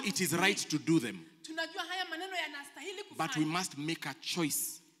know it is right to do them. Tunajua haya maneno yanastahili kufanya. But we must make a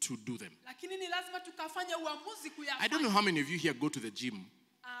choice to do them. Lakini ni lazima tukafanya uamuzi kuyafanya. I don't know how many of you here go to the gym.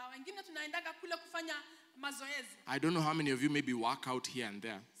 Wengine tunaendaga kule kufanya mazoezi. I don't know how many of you maybe work out here and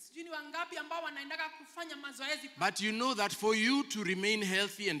there. Sijui ni wangapi ambao wanaendaga kufanya mazoezi. But you know that for you to remain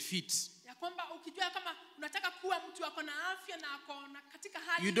healthy and fit, ya kwamba ukijua kama unataka kuwa mtu ako na afya na ako katika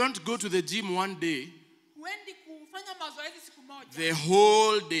hali, you don't go to the gym one day, huendi kufanya mazoezi siku moja, the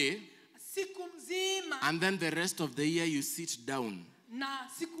whole day, siku mzima, and then the rest of the year you sit down. Na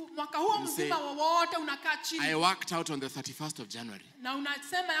mwaka huo mzima wote unakaa chini. I worked out on the 31st of January. Na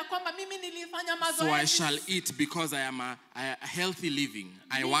unasema ya kwamba mimi nilifanya mazoezi. So I shall eat because I am a healthy living.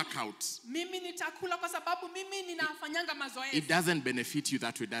 I work out. Mimi nitakula kwa sababu mimi ninafanyanga mazoezi. It doesn't benefit you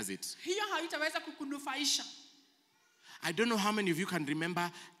that way, does it? Hiyo haitaweza kukunufaisha. I don't know how many of you can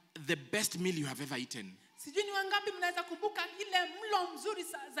remember the best meal you have ever eaten. Sijui ni wangapi mnaweza kumbuka ile mlo mzuri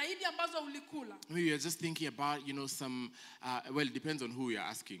zaidi ambazo ulikula. Maybe you're just thinking about, some, well, it depends on who you're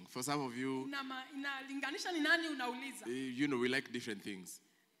asking. For some of you, inalinganisha ni nani unauliza. We like different things.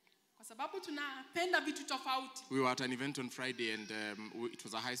 Kwa sababu tunapenda vitu tofauti. We were at an event on Friday and it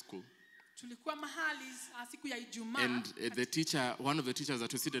was a high school. Tulikuwa mahali siku ya Ijumaa. And the teacher, one of the teachers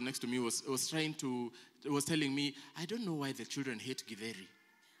that was sitting next to me was telling me, I don't know why the children hate githeri.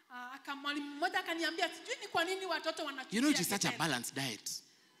 Mwalimu mmoja akaniambia sijui ni kwa nini watoto wanachukia. It is such a balanced diet.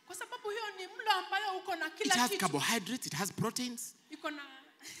 Kwa sababu hiyo ni mlo ambayo uko na kila kitu. It has carbohydrates, it has proteins.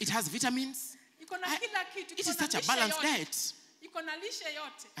 It has vitamins. Iko na kila kitu. It is such a balanced diet. Iko na lishe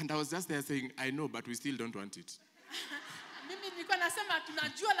yote. And I was just there saying, I know, but we still don't want it. Mimi nilikuwa nasema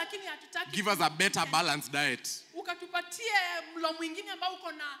tunajua lakini hatutaki. Give us a better balanced diet. Ukatupatie mlo mwingine ambao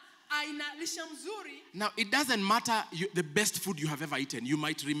uko na aina lishe mzuri. Now, it doesn't matter the best food you have ever eaten. You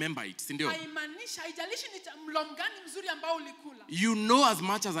might remember it. Haimaanisha, haijalishi ni mlo gani mzuri ambao ulikula. You know as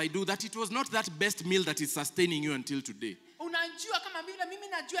much as I do that it was not that best meal that is sustaining you until today. Unajua kama vile mimi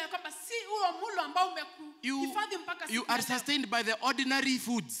najua kwamba si huo mlo ambao umekuhifadhi mpaka siku. You are sustained by the ordinary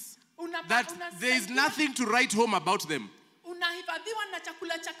foods. That there is nothing to write home about them. Unahifadhiwa na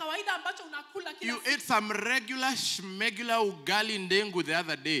chakula cha kawaida ambacho unakula kila siku. You ate some regular ugali ndengu the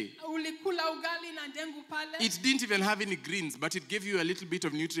other day. Ulikula ugali na ndengu pale. It didn't even have any greens, but it gave you a little bit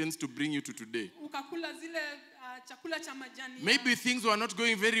of nutrients to bring you to today. Ukakula zile chakula cha majani. Maybe things were not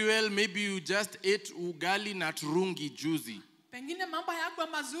going very well. Maybe you just ate ugali na turungi juicy. Pengine mambo hayakuwa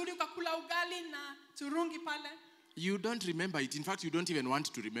mazuri, ukakula ugali na turungi pale. You don't remember it. In fact, you don't even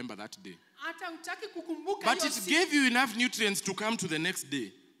want to remember that day. Hata hutaki kukumbuka. But it gave you enough nutrients to come to the next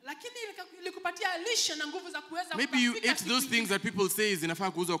day. Lakini ilikupatia lishe na nguvu za kuweza. Maybe you ate those things that people say is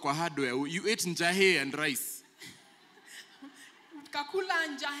inafaa kuuzwa kwa hardware. You ate njahe and rice. Ukakula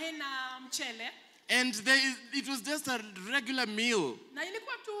njahe na mchele. And it was just a regular meal. Na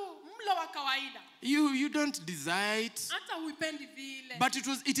ilikuwa tu mlo wa kawaida. You don't desire it. Hata huipendi vile. But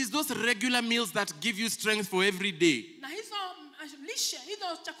it is those regular meals that give you strength for every day. Na hizo lishe,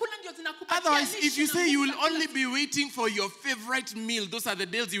 hizo chakula ndio zinakupatia lishe. Otherwise, if you say you will only be waiting for your favorite meal, those are the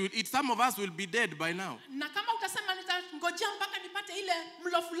days you will eat. Some of us will be dead by now. Na kama utasema nitangojea mpaka nipate ile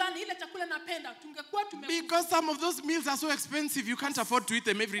mlo fulani, ile chakula napenda, tungekuwa tumekufa. Because some of those meals are so expensive, you can't afford to eat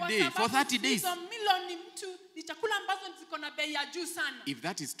them every day for 30 days. Hizo milo ni chakula ambazo ziko na bei ya juu sana. If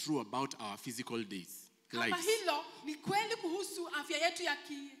that is true about our physical days, kama hilo ni kweli kuhusu afya yetu ya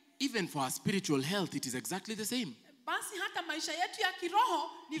even for our spiritual health, it is exactly the same. Basi hata maisha yetu ya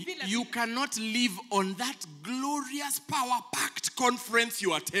kiroho ni vile. You cannot live on that glorious power-packed conference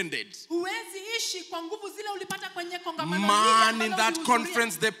you attended. Huwezi ishi kwa nguvu zile ulipata kwenye kongamano. Man, in that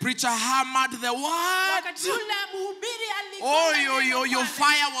conference the preacher hammered the word. Wakati ule mhubiri alikuwa your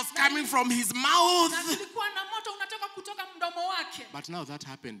fire was coming from his mouth. Na kulikuwa na moto unatoka kutoka mdomo wake. But now that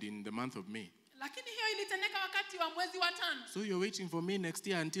happened in the month of May. Lakini hiyo ilitendeka wakati wa mwezi wa 5. So you're waiting for May next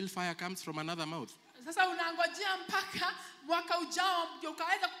year until fire comes from another mouth. Sasa unangojea mpaka mwaka ujao ndio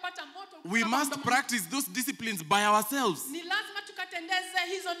ukaweza kupata moto. We must practice those disciplines by ourselves. Ni lazima tukatendeze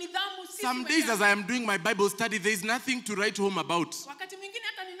hizo nidhamu sisi. Some days as I am doing my Bible study, there is nothing to write home about. Wakati mwingine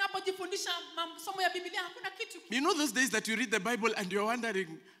hata ninapojifundisha masomo ya Biblia hakuna kitu. You know those days that you read the Bible and you're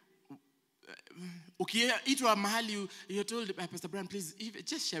wondering, ukiitwa mahali you're told, Pastor Bryan, please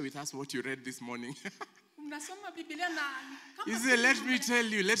just share with us what you read this morning. unasoma Biblia na You see, let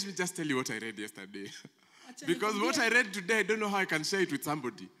me just tell you what I read yesterday. Because what I read today, I don't know how I can share it with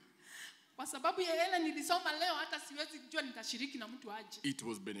somebody. Kwa sababu ya yale nilisoma leo hata siwezi kujua nitashiriki na mtu aje. It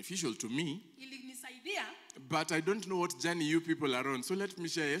was beneficial to me. Ilinisaidia. But I don't know what journey you people are on. So let me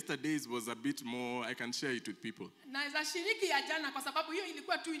share. Yesterday's was a bit more, I can share it with people. Naweza shiriki ya jana kwa sababu hiyo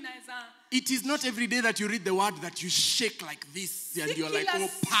ilikuwa tu inaweza. It is not every day that you read the word that you shake like this and you're like, oh,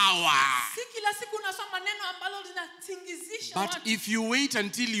 power. Si kila siku unasoma neno ambalo linatingizisha watu. But if you wait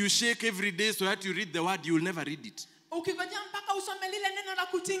until you shake every day so that you read the word, you will never read it. Ukingojea mpaka usome lile neno la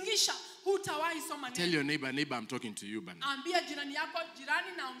kutingisha, hutawahi soma neno. Tell your neighbor, I'm talking to you, bana. Ambia jirani yako,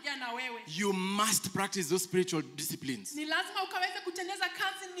 jirani naongea na wewe. You must practice those spiritual disciplines. Ni lazima ukaweze kutendeza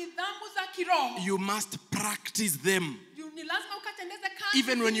kazi nidhamu za kiroho. You must practice them. Ni lazima ukatendeze kazi.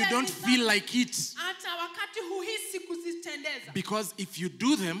 Even when you don't feel like it. Hata wakati huhisi kuzitendeza. Because if you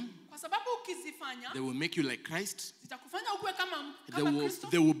do them, kwa sababu ukizifanya, they will make you like Christ. Zitakufanya ukue kama Kristo.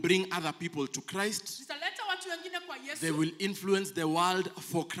 They will bring other people to Christ. Zitaleta watu wengine kwa Yesu. They will influence the world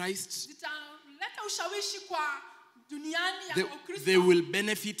for Christ. Zitaleta ushawishi kwa duniani ya Kristo. They will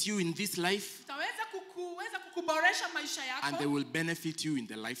benefit you in this life. Zitaweza kukuboresha maisha yako. And they will benefit you in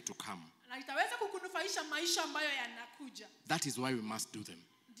the life to come. Na itaweza kukunufaisha maisha ambayo yanakuja. That is why we must do them.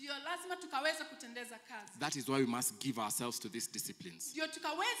 Ndio lazima tukaweze kutendeza kazi. That is why we must give ourselves to these disciplines. Ndio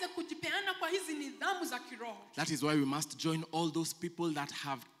tukaweze kujipeana kwa hizi nidhamu za kiroho. That is why we must join all those people that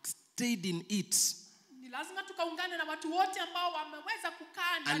have stayed in it. Ni lazima tukaungane na watu wote ambao wameweza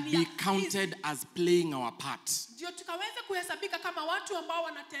kukaa ndani ya and be counted as playing our part. Ndio tukaweze kuhesabika kama watu ambao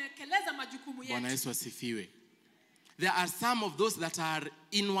wanatekeleza majukumu yetu. Bwana Yesu asifiwe. There are some of those that are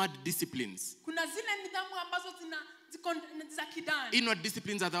inward disciplines. Kuna zile nidhamu ambazo za kidani. Inward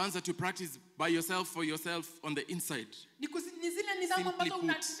disciplines are the ones that you practice by yourself, for yourself, on the inside. Ni zile nidhamu ambazo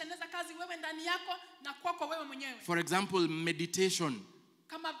unatendeza kazi wewe ndani yako na kwako wewe mwenyewe. For example, meditation.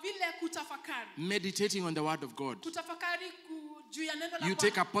 Kama vile kutafakari. Meditating on the word of God. Kutafakari juu ya neno la Bwana. You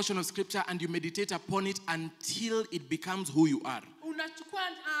take a portion of scripture and you meditate upon it until it becomes who you are. Unachukua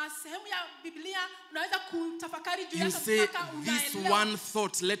sehemu ya Biblia, unaweza kutafakari juu yake mpaka unaelewa. You say, this one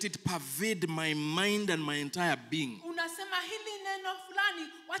thought, let it pervade my mind and my entire being. Unasema hili neno fulani,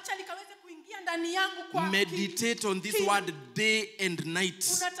 wacha likaweze kuingia ndani yangu kwa meditate on this word day and night.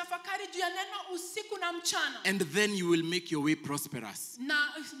 Unatafakari juu ya neno usiku na mchana. And then you will make your way prosperous.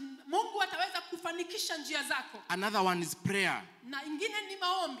 Na Mungu ataweza kufanikisha njia zako. Another one is prayer. Na ingine ni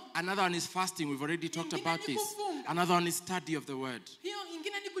maombi. Another one is fasting. We've already talked about this. Another one is study of the word. Hiyo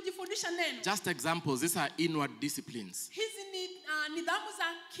ingine ni kujifundisha neno. Just examples. These are inward disciplines. Hizi ni nidhamu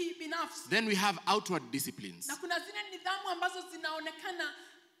za kibinafsi. Then we have outward disciplines. Na kuna zile nidhamu ambazo zinaonekana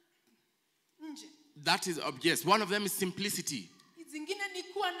nje. That is, yes, one of them is simplicity. Zingine ni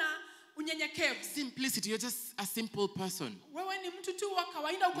kuwa na unyenyekevu. Simplicity, you're just a simple person. Wewe ni mtu tu wa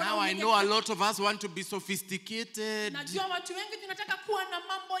kawaida uko na Now I know a lot of us want to be sophisticated. Najua watu wengi tunataka kuwa na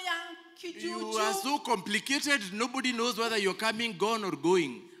mambo ya kijuju. You are so complicated, nobody knows whether you're coming, gone or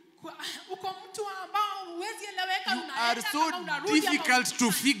going. Uko mtu ambao huwezi eleweka, unaenda kama unarudi. You are so difficult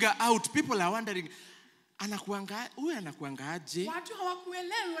to figure out. People are wondering, huyu anakuanga aje? Watu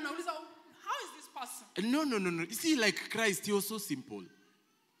hawakuelewi, wanauliza, how is this person? No. You see, like Christ, he was so simple.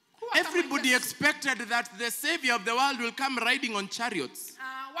 Everybody expected that the Savior of the world will come riding on chariots.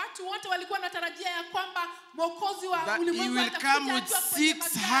 Watu wote walikuwa wanatarajia ya kwamba mwokozi wa that he will come with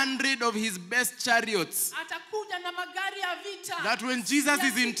 600 of his best chariots. Atakuja na magari ya vita. That when Jesus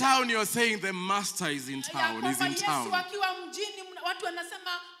is in town, you're saying the master is in town. He's in town. Yesu akiwa mjini, watu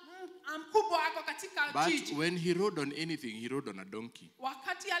wanasema mkubwa ako katika jiji. But when he rode on anything, he rode on a donkey.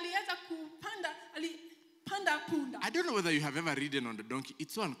 Wakati aliweza kupanda, panda punda. I don't know whether you have ever ridden on the donkey.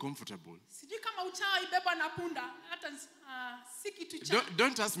 It's so uncomfortable. Sijui kama utaibeba na punda, hata si kitu cha.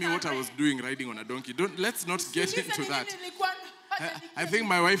 Don't ask me what I was doing riding on a donkey. Let's not get into that. I think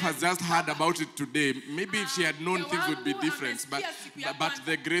my wife has just heard about it today. Maybe if she had known, things would be different. But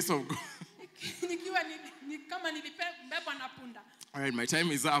the grace of God. All right, my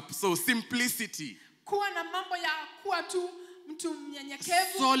time is up. So simplicity. Kuwa na mambo ya kuwa tu mtu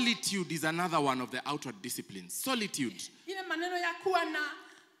mnyenyekevu. Solitude is another one of the outward disciplines. Solitude. Ile maneno ya kuwa na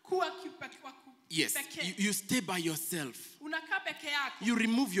kuwa kipekee. Yes, you stay by yourself. Unakaa peke yako. You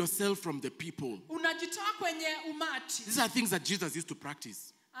remove yourself from the people. Unajitoa kwenye umati. These are things that Jesus used to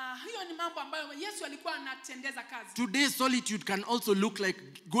practice. Hiyo ni mambo ambayo Yesu alikuwa anatendeza kazi. Today solitude can also look like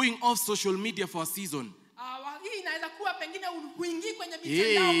going off social media for a season. Hii inaweza kuwa pengine uingie kwenye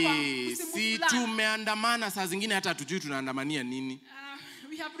mitandao kwa msimu fulani. Si tumeandamana saa zingine hata hatujui tunaandamania nini.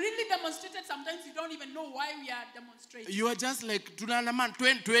 We have really demonstrated, sometimes you don't even know why we are demonstrating. You are just like, tunaandamana,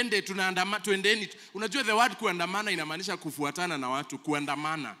 tuendeni. Unajua the word kuandamana inamaanisha kufuatana na watu,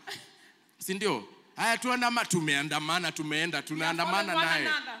 kuandamana. Si ndio? Haya tuandamana, tumeandamana, tumeenda, tunaandamana naye.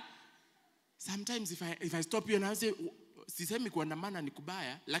 Sometimes if I stop you and I say, sisemi kuandamana ni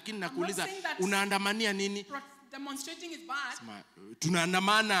kubaya, lakini nakuuliza, unaandamania nini? Demonstrating is bad.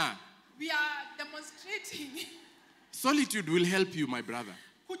 Tunaandamana. We are demonstrating. Solitude will help you, my brother.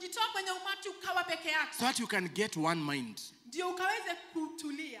 Kujitoa kwenye umati ukawa peke yako. So that you can get one mind. Ndio ukaweze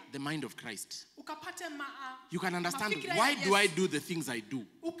kutulia. The mind of Christ. Ukapate you can understand why do I do the things I do.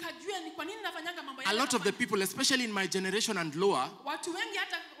 Ukajua ni kwa nini nafanyanga mambo A lot of the people, especially in my generation and lower, watu wengi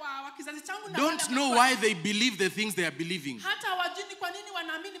hata wa kizazi changu na don't know why they believe the things they are believing. Hata hawajui ni kwa nini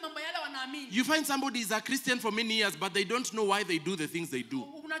wanaamini mambo yale wanaamini. You find somebody is a Christian for many years, but they don't know why they do the things they do.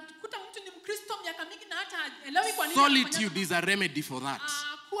 Unakuta mtu ni Mkristo miaka mingi na hata haelewi kwa nini. Solitude is a remedy for that.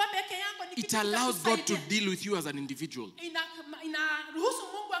 Kuwa peke yako ni kitu. It allows God to deal with you as an individual. Inaruhusu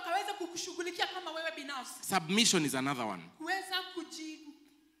Mungu akaweza kukushughulikia kama wewe binafsi. Submission is another one. Kuweza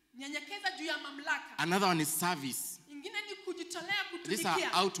kujinyenyekeza juu ya mamlaka. Another one is service. Ingine ni kujitolea kutumikia. These are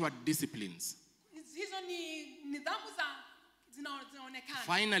outward disciplines. Hizo ni nidhamu zinaonekana.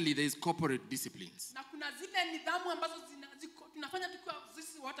 Finally, there is corporate disciplines. Na kuna zile nidhamu ambazo tunafanya tukiwa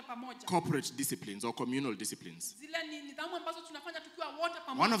sisi wote pamoja. Corporate disciplines or communal disciplines. Zile ni nidhamu ambazo tunafanya tukiwa wote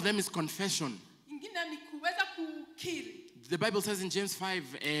pamoja. One of them is confession. Ingine ni kuweza kukiri. The Bible says in James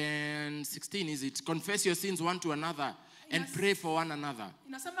 5:16, is it? Confess your sins one to another and pray for one another.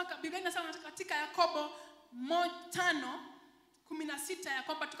 Inasema Biblia inasema katika Yakobo 5:16 ya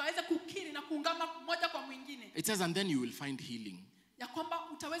kwamba tukaweza kukiri na kuungama moja kwa mwingine. It says, and then you will find healing. Ya kwamba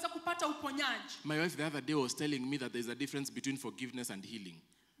utaweza kupata uponyaji. My wife the other day was telling me that there's a difference between forgiveness and healing.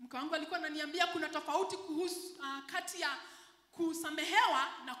 Mke wangu alikuwa ananiambia kuna tofauti kuhusu kati ya kusamehewa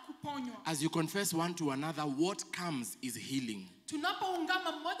na kuponywa. As you confess one to another, what comes is healing.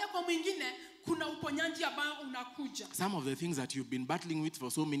 Tunapoungama mmoja kwa mwingine, kuna uponyaji ambao unakuja. Some of the things that you've been battling with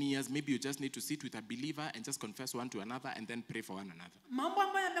for so many years, maybe you just need to sit with a believer and just confess one to another and then pray for one another. Mambo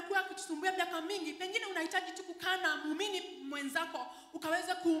ambayo yamekuwa yakitusumbua miaka mingi, pengine unahitaji tu kukaa na muumini mwenzako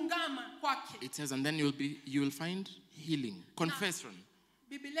ukaweza kuungama kwake. It says, and then you will find healing. Confession.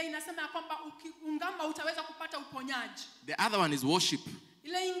 Biblia inasema kwamba ukiungama utaweza kupata uponyaji. The other one is worship.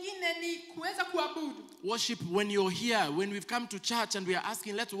 Ile ingine ni kuweza kuabudu. Worship when you're here, when we've come to church and we are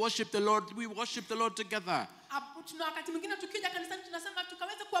asking, let's worship the Lord, we worship the Lord together. Tuna wakati mwingine tukija kanisani tunasema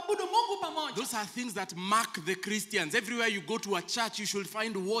tukaweza kuabudu Mungu pamoja. Those are things that mark the Christians. Everywhere you go to a church, you should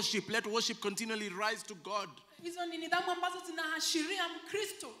find worship. Let worship continually rise to God. Hizo ni nidhamu ambazo zinaashiria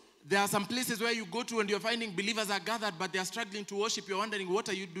Mkristo. There are some places where you go to and you're finding believers are gathered, but they are struggling to worship. You're wondering, what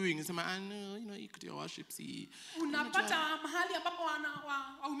are you doing? You say, you could worship. See, unapata mahali ambapo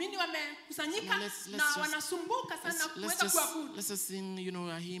waumini wamekusanyika na wanasumbuka sana kuweza kuabudu. Let's just sing,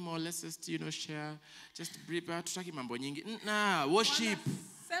 a hymn, or let's just, share. Just prepare tutaki mambo nyingi. Worship.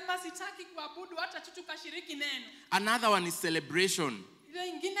 Sema sitaki kuabudu hata tu tukashiriki neno. Another one is celebration. Ile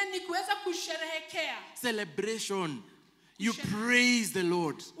ingine ni kuweza kusherehekea. Celebration. You praise the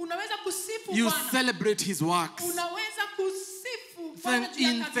Lord. Unaweza kusifu you Bwana. Celebrate his works. Unaweza kusifu Bwana juu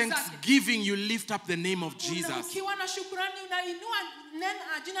ya In kazi zake. thanksgiving, you lift up the name of Jesus. Ukiwa na shukrani unainua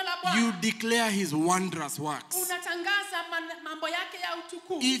jina la Bwana. You declare his wondrous works. Unatangaza mambo yake ya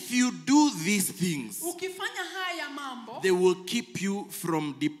utukufu. If you do these things, ukifanya haya mambo, they will keep you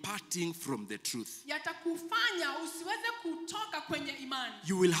from departing from the truth. Yatakufanya usiweze kutoka kwenye imani.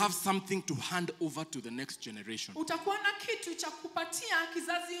 You will have something to hand over to the next generation. Utakuwa na kitu cha kupatia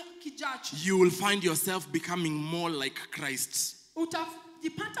kizazi kijacho. You will find yourself becoming more like Christ.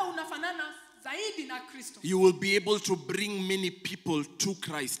 Utajipata unafanana zaidi na Kristo. You will be able to bring many people to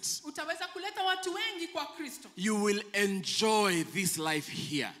Christ. Utaweza kuleta watu wengi kwa Kristo. You will enjoy this life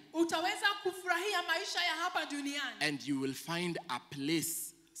here. Utaweza kufurahia maisha ya hapa duniani. And you will find a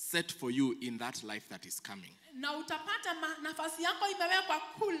place set for you in that life that is coming. Na utapata nafasi yako imewekwa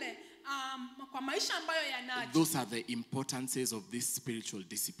kule kwa maisha ambayo yanaja. Those are the importances of these spiritual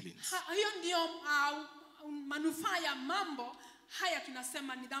disciplines. Hiyo ndio manufaa ya mambo haya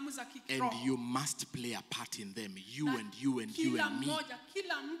tunasema nidhamu za kiroho. And you must play a part in them. You and you and you and me.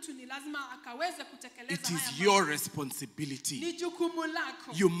 Kila mtu ni lazima akaweze kutekeleza haya. It is mambo. your responsibility. Ni jukumu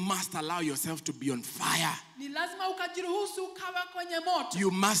lako. You must allow yourself to be on fire. Ni lazima ukajiruhusu ukawa kwenye moto.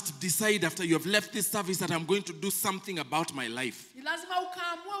 You must decide after you have left this service that I'm going to do something about my life. Ni lazima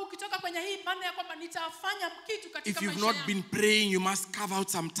ukaamua ukitoka kwenye hii ibada ya kwamba nitafanya kitu katika maisha yangu. If you've not been praying, you must carve out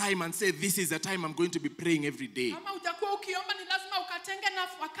some time and say, this is the time I'm going to be praying every day. Kama hujakuwa ukiomba ni lazima ukatenge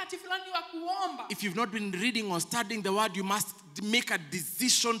If you've not been reading or studying the word, you must make a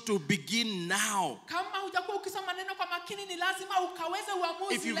decision to begin now.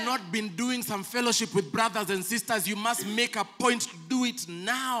 If you've not been doing some fellowship with brothers and sisters, you must make a point to do it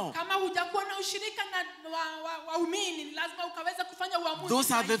now.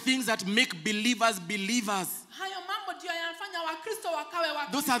 Those are the things that make believers believers.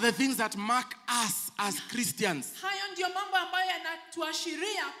 Those are the things that mark us as Christians.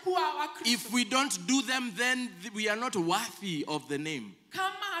 If we don't do them, then we are not worthy of the name.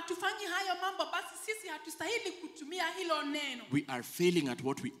 We are failing at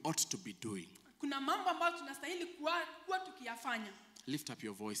what we ought to be doing. Lift up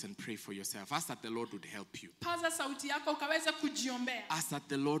your voice and pray for yourself. Ask that the Lord would help you. Ask that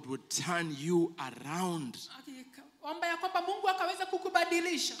the Lord would turn you around.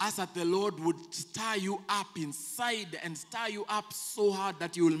 Ask that the Lord would stir you up inside and stir you up so hard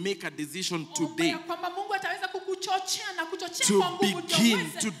that you will make a decision today to begin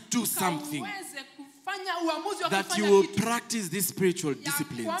to do something, that you will practice these spiritual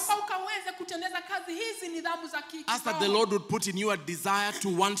disciplines. Ask that the Lord would put in you a desire to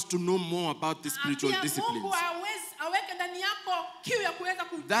want to know more about the spiritual disciplines.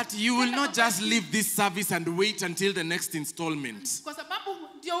 That you will not just leave this service and wait until the next installment.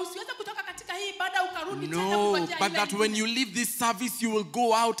 No, but that when you leave this service, you will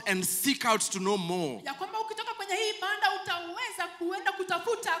go out and seek out to know more,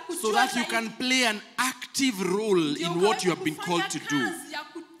 so that you can play an active role in what you have been called to do.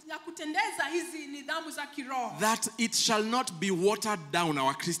 That it shall not be watered down,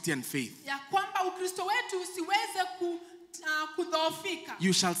 our Christian faith.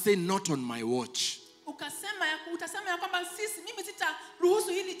 You shall say, not on my watch.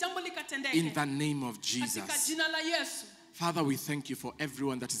 In the name of Jesus. Father, we thank you for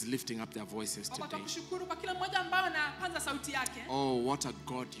everyone that is lifting up their voices today. Oh, what a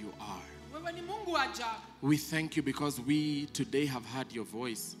God you are. We thank you because we today have heard your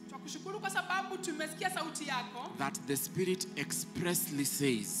voice. That the Spirit expressly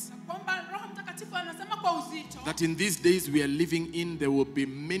says that in these days we are living in, there will be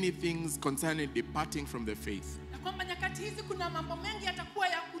many things concerning departing from the faith.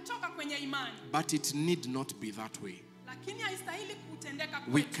 But it need not be that way.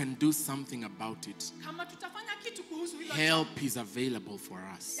 We can do something about it. Help is available for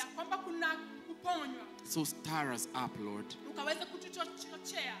us. So stir us up, Lord.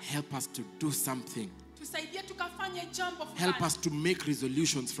 Help us to do something. Help us to make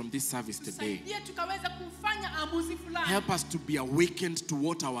resolutions from this service today. Help us to be awakened to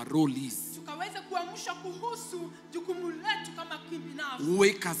what our role is.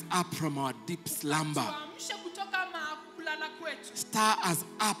 Wake us up from our deep slumber. Stir us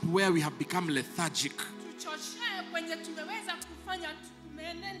up where we have become lethargic.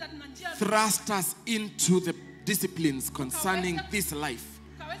 Thrust us into the disciplines concerning this life.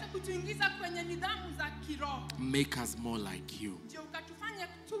 Make us more like you,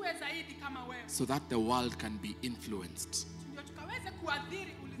 so that the world can be influenced,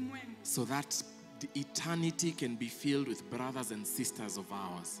 so that the eternity can be filled with brothers and sisters of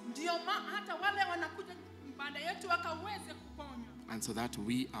ours, and so that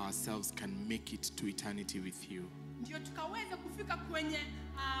we ourselves can make it to eternity with you.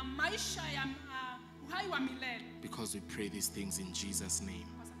 Because we pray these things in Jesus' name.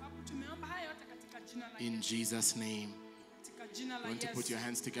 In Jesus' name. You want to put your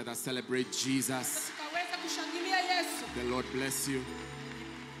hands together, celebrate Jesus. The Lord bless you.